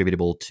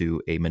attributable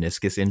to a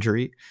meniscus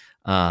injury,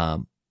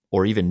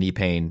 or even knee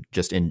pain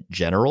just in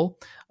general.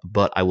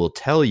 But I will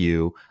tell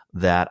you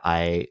that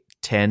I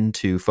tend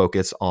to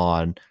focus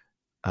on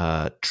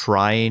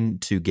trying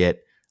to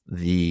get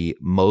the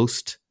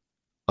most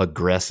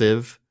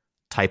aggressive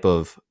type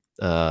of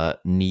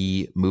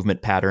knee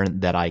movement pattern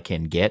that I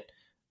can get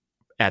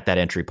at that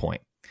entry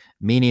point.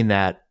 Meaning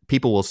that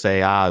people will say,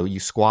 you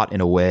squat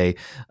in a way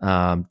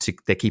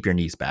to keep your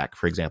knees back,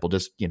 for example.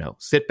 Just,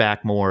 sit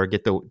back more,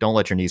 don't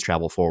let your knees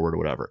travel forward or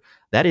whatever.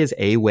 That is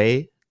a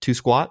way to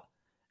squat.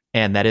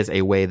 And that is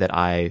a way that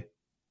I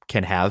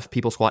can have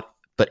people squat,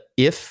 but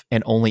if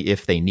and only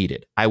if they need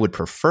it. I would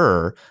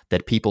prefer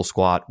that people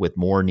squat with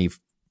more knee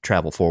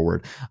travel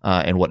forward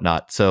and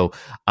whatnot. So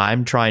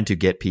I'm trying to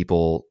get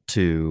people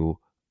to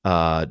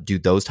do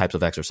those types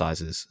of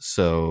exercises.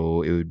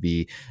 So it would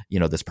be,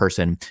 this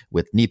person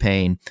with knee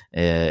pain,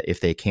 if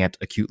they can't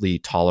acutely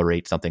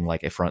tolerate something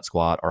like a front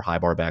squat or high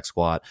bar back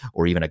squat,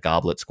 or even a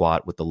goblet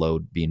squat with the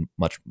load being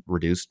much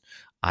reduced.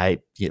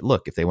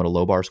 Look, if they want a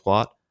low bar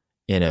squat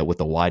with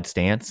a wide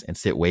stance and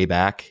sit way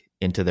back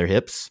into their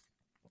hips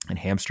and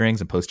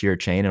hamstrings and posterior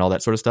chain and all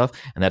that sort of stuff,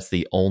 and that's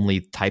the only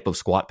type of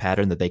squat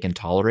pattern that they can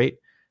tolerate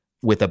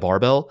with a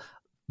barbell,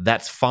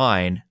 that's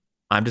fine.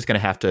 I'm just going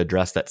to have to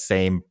address that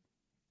same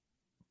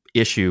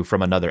issue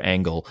from another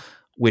angle,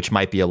 which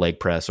might be a leg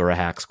press or a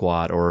hack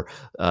squat or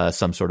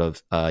some sort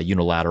of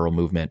unilateral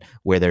movement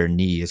where their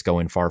knee is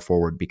going far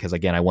forward, because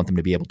again, I want them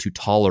to be able to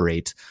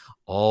tolerate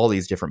all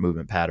these different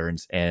movement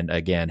patterns and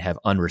again, have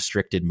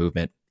unrestricted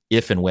movement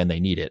if and when they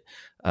need it.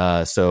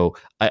 So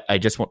I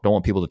just don't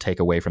want people to take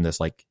away from this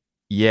like,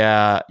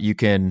 yeah, you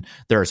can,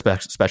 there are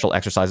special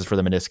exercises for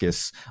the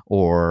meniscus,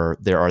 or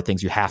there are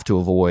things you have to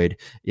avoid.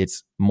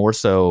 It's more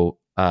so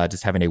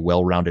just having a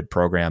well-rounded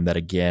program that,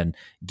 again,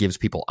 gives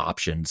people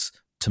options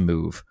to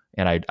move.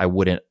 And I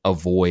wouldn't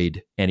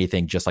avoid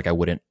anything, just like I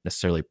wouldn't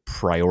necessarily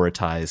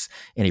prioritize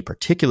any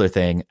particular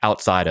thing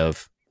outside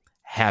of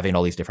having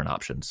all these different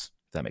options,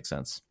 if that makes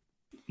sense.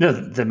 No,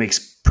 that makes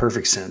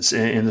perfect sense.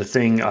 And the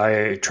thing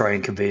I try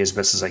and convey as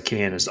best as I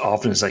can, as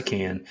often as I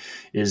can,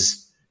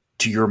 is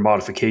to your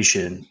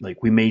modification,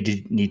 like we may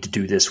need to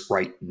do this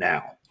right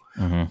now.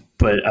 Mm-hmm.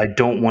 But I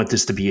don't want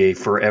this to be a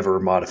forever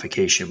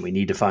modification. We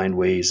need to find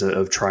ways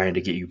of trying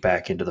to get you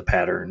back into the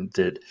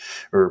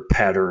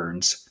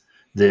patterns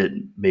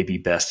that may be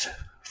best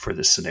for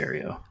this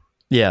scenario.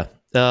 Yeah.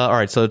 All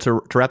right. So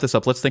to wrap this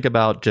up, let's think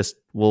about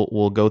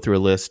we'll go through a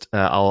list.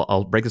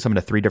 I'll break this up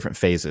into 3 different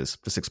phases.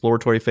 This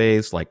exploratory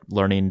phase, like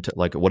learning to,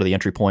 like, what are the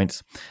entry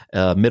points?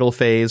 Middle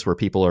phase, where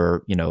people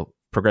are,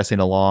 progressing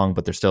along,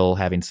 but they're still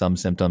having some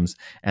symptoms.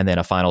 And then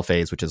a final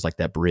phase, which is like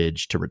that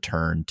bridge to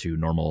return to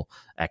normal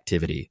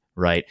activity.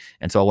 Right.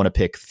 And so I want to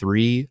pick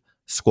 3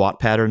 squat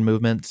pattern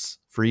movements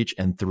for each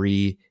and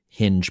 3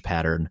 hinge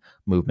pattern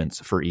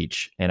movements for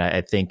each. And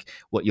I think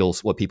what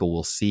people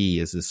will see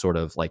is this sort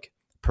of like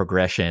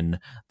progression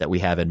that we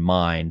have in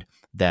mind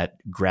that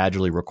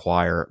gradually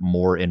require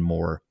more and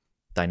more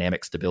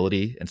dynamic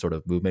stability and sort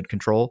of movement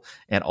control,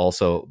 and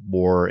also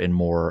more and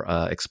more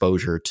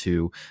exposure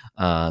to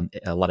a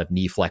lot of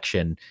knee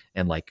flexion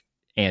and like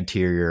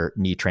anterior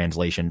knee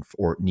translation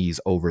or knees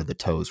over the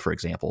toes, for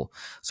example.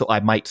 So I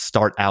might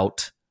start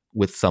out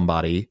with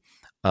somebody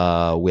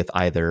with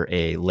either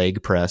a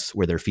leg press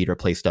where their feet are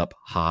placed up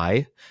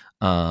high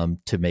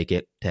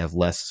to have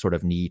less sort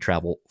of knee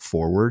travel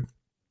forward.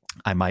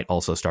 I might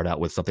also start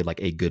out with something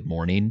like a good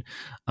morning,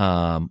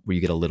 where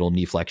you get a little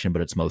knee flexion,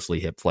 but it's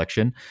mostly hip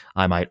flexion.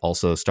 I might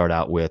also start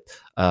out with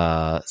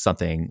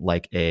something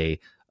like a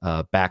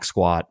back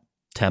squat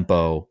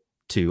tempo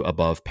to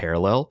above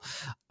parallel.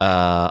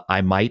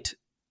 I might,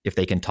 if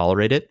they can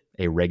tolerate it,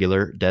 a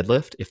regular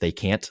deadlift. If they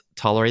can't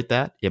tolerate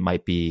that, it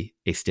might be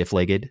a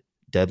stiff-legged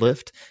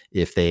deadlift.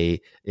 If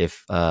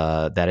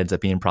that ends up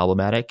being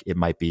problematic, it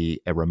might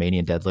be a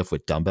Romanian deadlift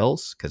with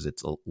dumbbells, because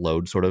it's a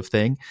load sort of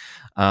thing.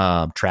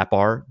 Trap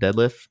bar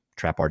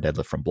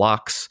deadlift from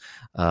blocks,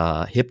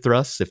 hip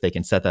thrusts, if they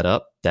can set that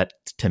up. That,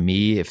 to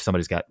me, if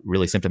somebody's got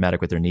really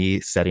symptomatic with their knee,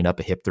 setting up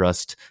a hip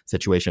thrust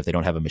situation, if they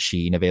don't have a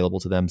machine available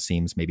to them,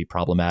 seems maybe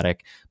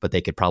problematic, but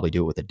they could probably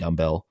do it with a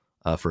dumbbell,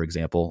 for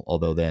example,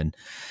 although then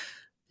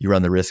you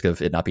run the risk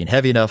of it not being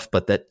heavy enough.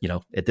 But that,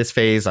 at this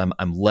phase, I'm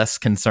less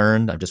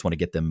concerned. I just want to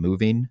get them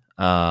moving.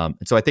 And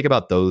so I think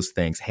about those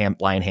things: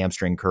 lying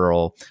hamstring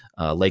curl,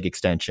 leg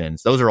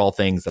extensions. Those are all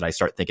things that I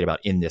start thinking about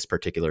in this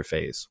particular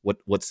phase.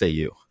 What say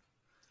you?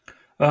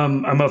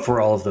 I'm up for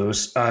all of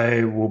those.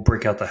 I will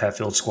break out the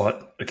Hatfield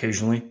squat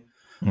occasionally.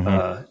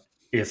 Mm-hmm.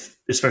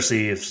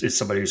 especially if it's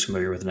somebody who's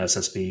familiar with an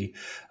SSB,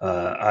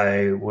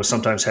 I will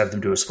sometimes have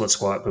them do a split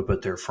squat, but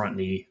put their front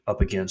knee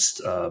up against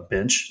a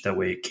bench. That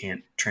way it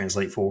can't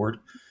translate forward,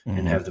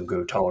 and have them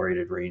go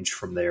tolerated range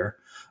from there.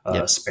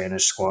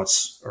 Spanish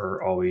squats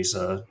are always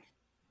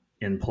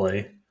in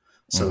play.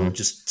 So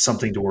just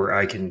something to where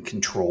I can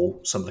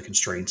control some of the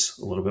constraints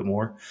a little bit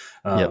more.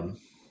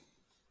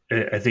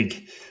 I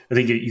think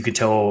you can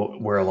tell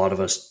where a lot of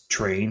us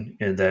train,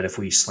 and that if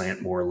we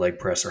slant more leg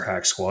press or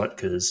hack squat,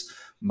 because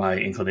my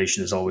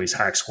inclination is always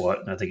hack squat,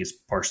 and I think it's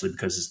partially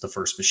because it's the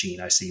first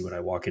machine I see when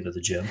I walk into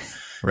the gym.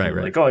 Right.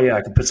 Like, oh yeah,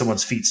 I can put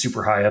someone's feet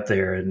super high up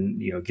there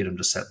and get them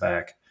to set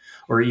back,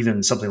 or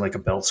even something like a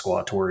belt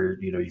squat, to where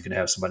you can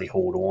have somebody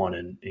hold on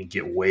and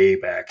get way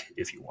back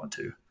if you want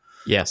to.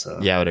 Yeah,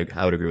 I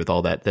would agree with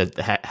all that.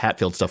 The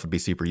Hatfield stuff would be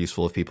super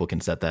useful if people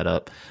can set that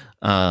up.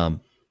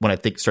 When I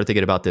start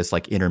thinking about this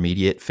like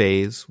intermediate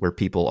phase where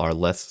people are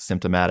less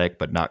symptomatic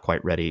but not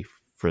quite ready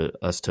for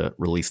us to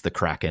release the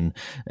Kraken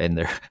and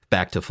they're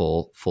back to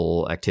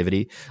full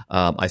activity,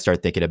 I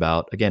start thinking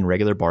about, again,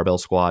 regular barbell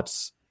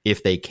squats.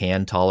 If they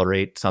can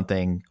tolerate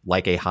something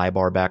like a high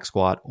bar back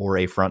squat or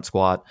a front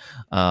squat,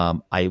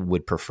 I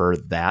would prefer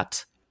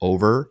that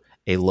over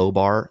a low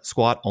bar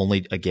squat,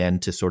 only again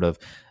to sort of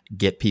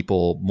get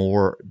people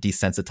more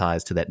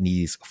desensitized to that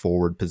knees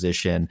forward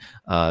position,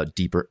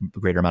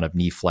 greater amount of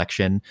knee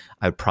flexion.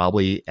 I would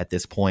probably at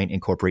this point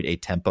incorporate a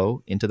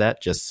tempo into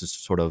that, just to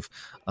sort of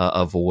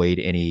avoid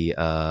any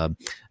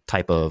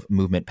type of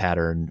movement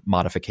pattern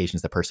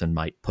modifications the person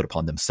might put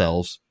upon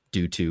themselves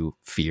due to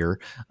fear.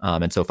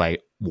 And so if I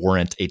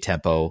warrant a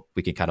tempo,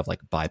 we can kind of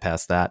like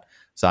bypass that.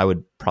 So I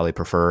would probably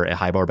prefer a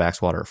high bar back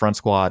squat or a front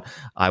squat.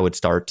 I would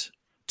start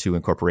to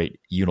incorporate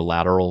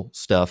unilateral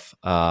stuff,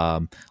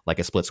 like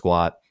a split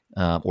squat,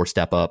 or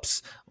step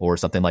ups or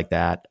something like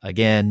that.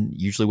 Again,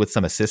 usually with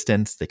some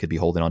assistance. They could be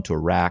holding onto a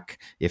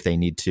rack if they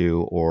need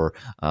to, or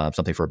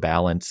something for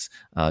balance,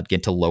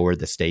 again, to lower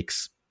the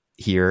stakes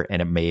here.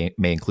 And it may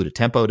include a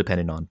tempo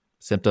depending on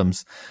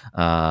symptoms.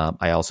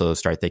 I also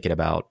start thinking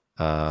about,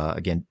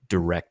 again,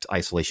 direct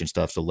isolation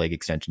stuff. So leg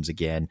extensions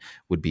again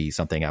would be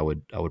something I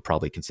would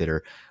probably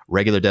consider.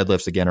 Regular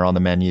deadlifts again are on the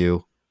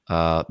menu.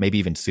 Maybe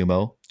even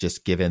sumo,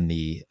 just given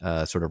the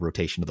sort of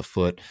rotation of the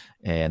foot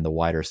and the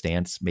wider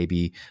stance, may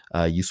be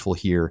useful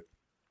here.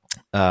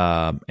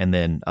 And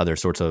then other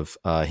sorts of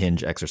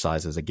hinge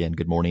exercises. Again,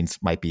 good mornings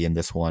might be in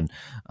this one.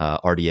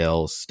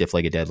 RDLs,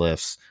 stiff-legged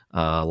deadlifts,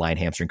 lying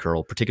hamstring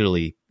curl,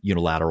 particularly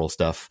unilateral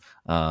stuff,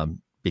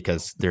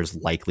 because there's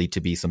likely to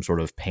be some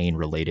sort of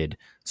pain-related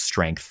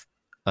strength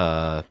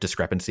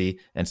discrepancy.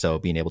 And so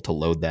being able to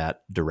load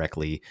that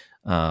directly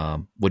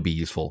would be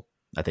useful.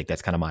 I think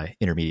that's kind of my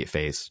intermediate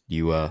phase.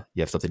 You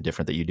have something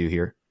different that you do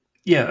here?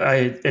 Yeah,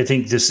 I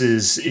think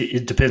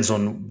it depends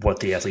on what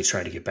the athlete's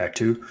trying to get back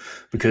to,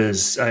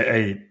 because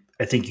I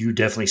think you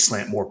definitely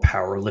slant more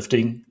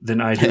powerlifting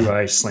than I do.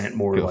 I slant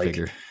more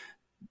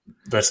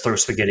let's throw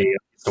spaghetti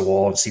against the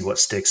wall and see what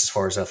sticks as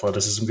far as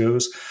athleticism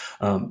goes,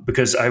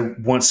 because I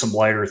want some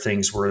lighter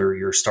things where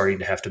you're starting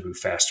to have to move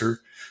faster.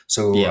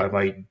 So I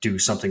might do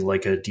something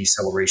like a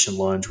deceleration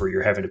lunge where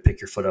you're having to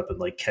pick your foot up and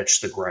like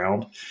catch the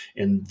ground.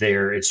 And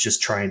there it's just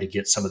trying to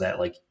get some of that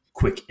like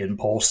quick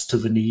impulse to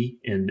the knee,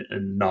 and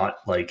not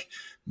like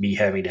me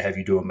having to have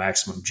you do a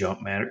maximum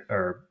jump manner.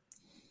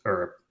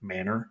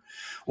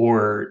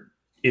 Or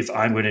if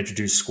I'm going to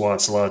introduce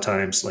squats, a lot of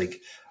times,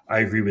 like, I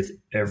agree with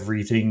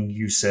everything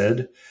you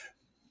said,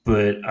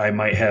 but I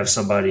might have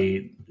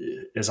somebody,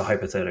 as a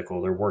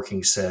hypothetical, their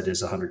working set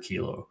is 100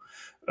 kilo.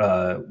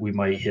 We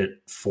might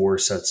hit 4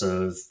 sets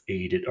of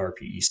 8 at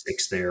RPE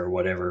 6 there or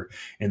whatever.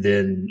 And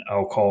then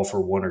I'll call for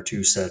 1 or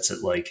 2 sets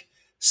at like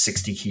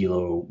 60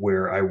 kilo,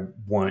 where I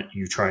want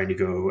you trying to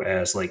go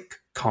as like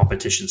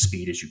competition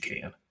speed as you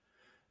can,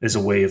 as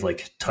a way of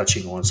like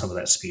touching on some of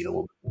that speed a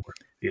little bit more.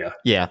 Yeah.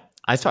 Yeah.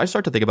 I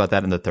start to think about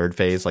that in the third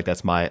phase. Like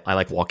I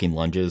like walking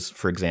lunges,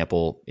 for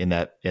example, in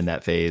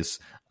that phase.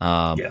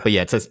 But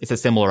yeah, it's a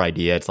similar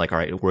idea. It's like, all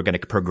right, we're going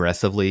to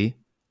progressively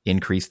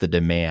increase the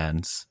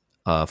demands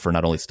for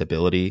not only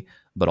stability,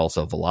 but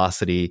also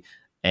velocity.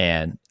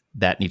 And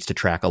that needs to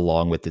track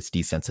along with this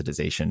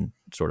desensitization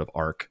sort of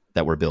arc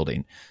that we're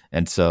building.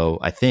 And so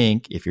I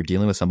think if you're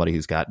dealing with somebody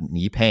who's got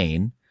knee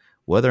pain,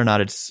 whether or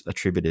not it's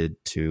attributed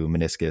to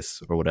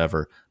meniscus or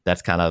whatever,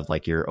 that's kind of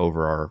like your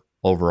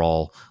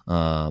overall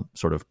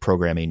sort of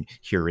programming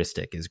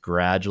heuristic, is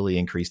gradually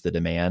increase the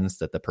demands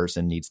that the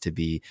person needs to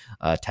be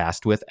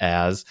tasked with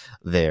as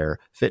their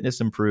fitness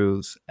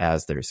improves,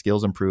 as their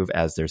skills improve,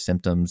 as their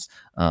symptoms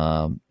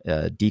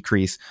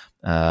decrease,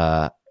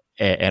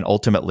 and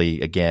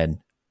ultimately,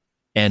 again,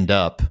 end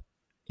up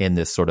in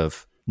this sort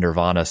of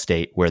nirvana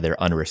state where they're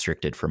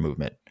unrestricted for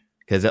movement.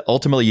 Because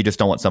ultimately, you just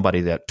don't want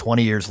somebody that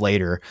 20 years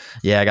later,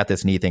 I got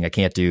this knee thing, I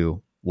can't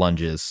do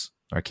lunges,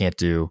 or I can't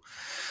do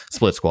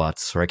split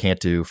squats, or I can't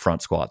do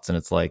front squats. And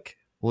it's like,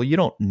 well, you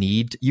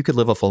could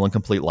live a full and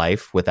complete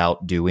life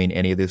without doing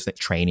any of those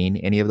training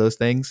any of those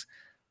things.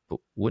 But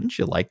wouldn't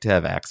you like to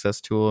have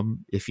access to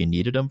them if you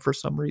needed them for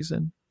some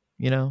reason?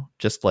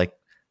 Just like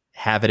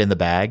have it in the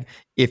bag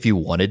if you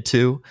wanted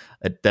to.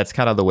 That's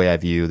kind of the way I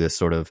view this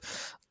sort of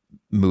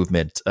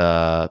movement,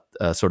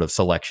 sort of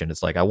selection.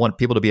 It's like, I want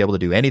people to be able to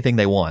do anything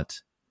they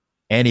want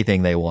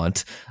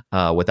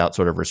without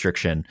sort of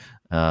restriction.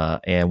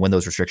 And when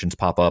those restrictions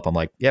pop up, I'm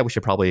like, yeah, we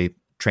should probably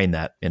train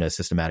that in a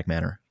systematic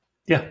manner.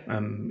 Yeah,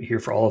 I'm here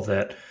for all of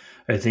that.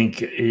 I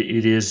think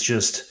it is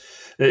just,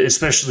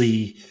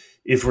 especially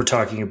if we're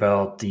talking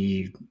about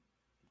the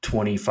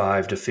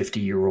 25 to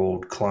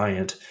 50-year-old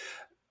client,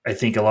 I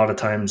think a lot of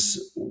times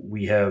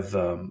we have,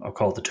 I'll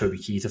call it the Toby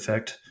Keith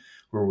effect,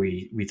 where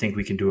we think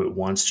we can do it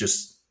once,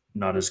 just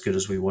not as good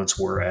as we once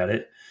were at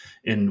it.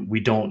 And we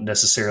don't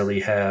necessarily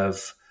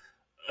have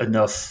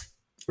enough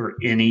or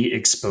any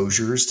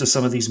exposures to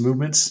some of these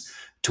movements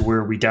to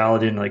where we dial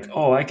it in like,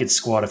 oh, I could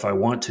squat if I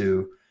want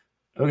to.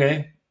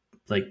 Okay,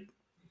 like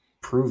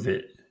prove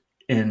it.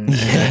 And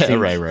I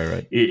think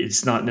right.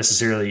 It's not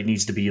necessarily, it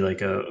needs to be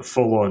like a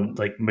full on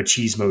like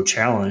machismo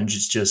challenge.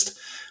 It's just,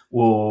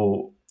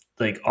 well,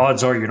 like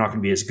odds are you're not going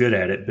to be as good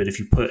at it, but if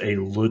you put a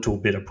little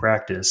bit of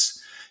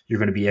practice, you're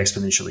going to be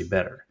exponentially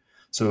better.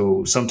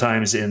 So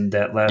sometimes in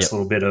that last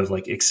little bit of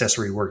like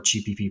accessory work,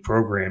 GPP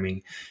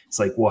programming, it's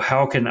like, well,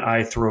 how can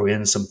I throw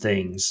in some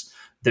things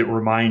that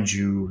remind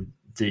you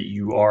that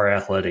you are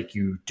athletic?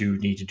 You do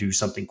need to do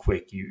something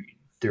quick.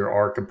 There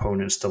are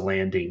components to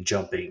landing,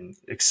 jumping,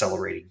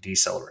 accelerating,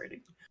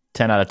 decelerating.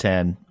 10 out of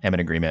 10. I'm in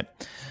agreement.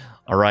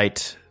 All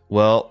right.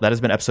 Well, that has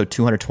been episode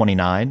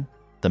 229,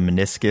 the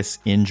Meniscus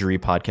Injury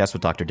Podcast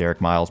with Dr.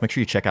 Derek Miles. Make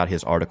sure you check out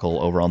his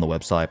article over on the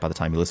website. By the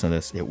time you listen to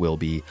this, it will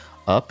be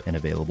up and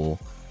available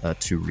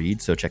to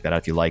read. So check that out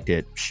if you liked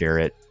it, share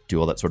it, do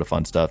all that sort of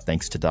fun stuff.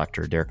 Thanks to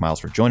Dr. Derek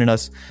Miles for joining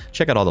us.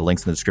 Check out all the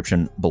links in the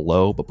description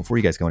below. But before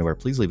you guys go anywhere,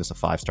 please leave us a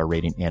 5-star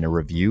rating and a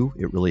review.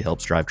 It really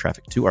helps drive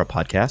traffic to our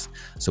podcast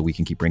so we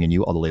can keep bringing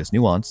you all the latest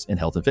nuance in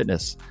health and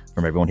fitness.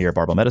 From everyone here at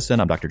Barbell Medicine,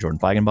 I'm Dr. Jordan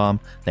Feigenbaum.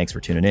 Thanks for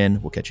tuning in.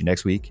 We'll catch you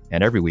next week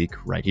and every week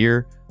right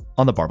here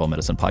on the Barbell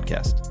Medicine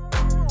Podcast.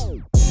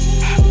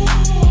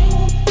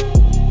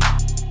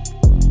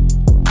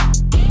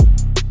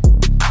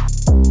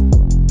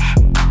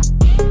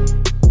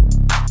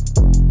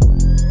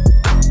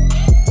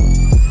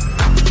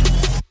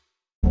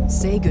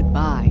 Say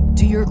goodbye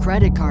to your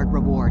credit card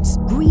rewards.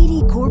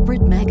 Greedy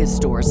corporate mega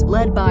stores,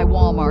 led by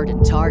Walmart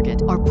and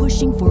Target, are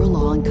pushing for a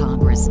law in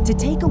Congress to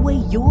take away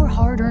your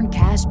hard-earned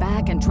cash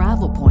back and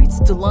travel points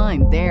to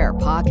line their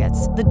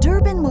pockets. The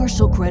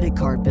Durbin-Marshall credit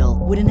card bill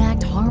would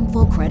enact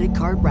harmful credit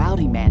card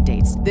routing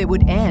mandates that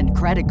would end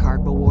credit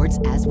card rewards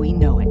as we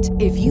know it.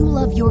 If you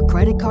love your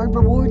credit card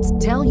rewards,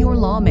 tell your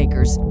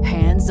lawmakers,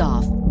 hands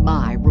off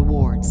my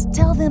rewards.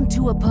 Tell them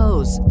to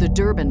oppose the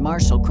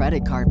Durbin-Marshall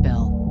credit card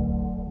bill.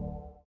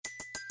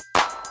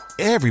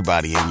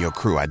 Everybody in your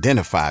crew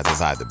identifies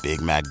as either Big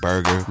Mac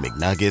Burger,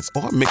 McNuggets,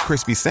 or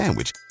McCrispy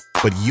Sandwich.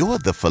 But you're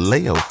the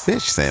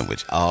Filet-O-Fish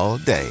Sandwich all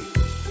day.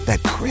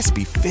 That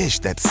crispy fish,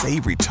 that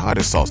savory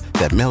tartar sauce,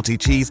 that melty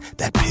cheese,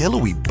 that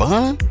pillowy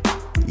bun.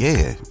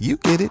 Yeah, you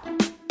get it.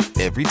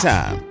 Every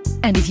time.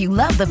 And if you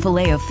love the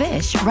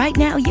Filet-O-Fish, right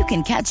now you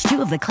can catch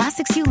 2 of the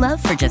classics you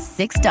love for just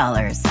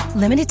 $6.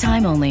 Limited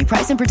time only.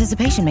 Price and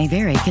participation may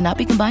vary. Cannot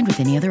be combined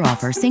with any other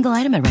offer. Single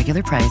item at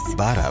regular price.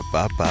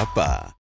 Ba-da-ba-ba-ba.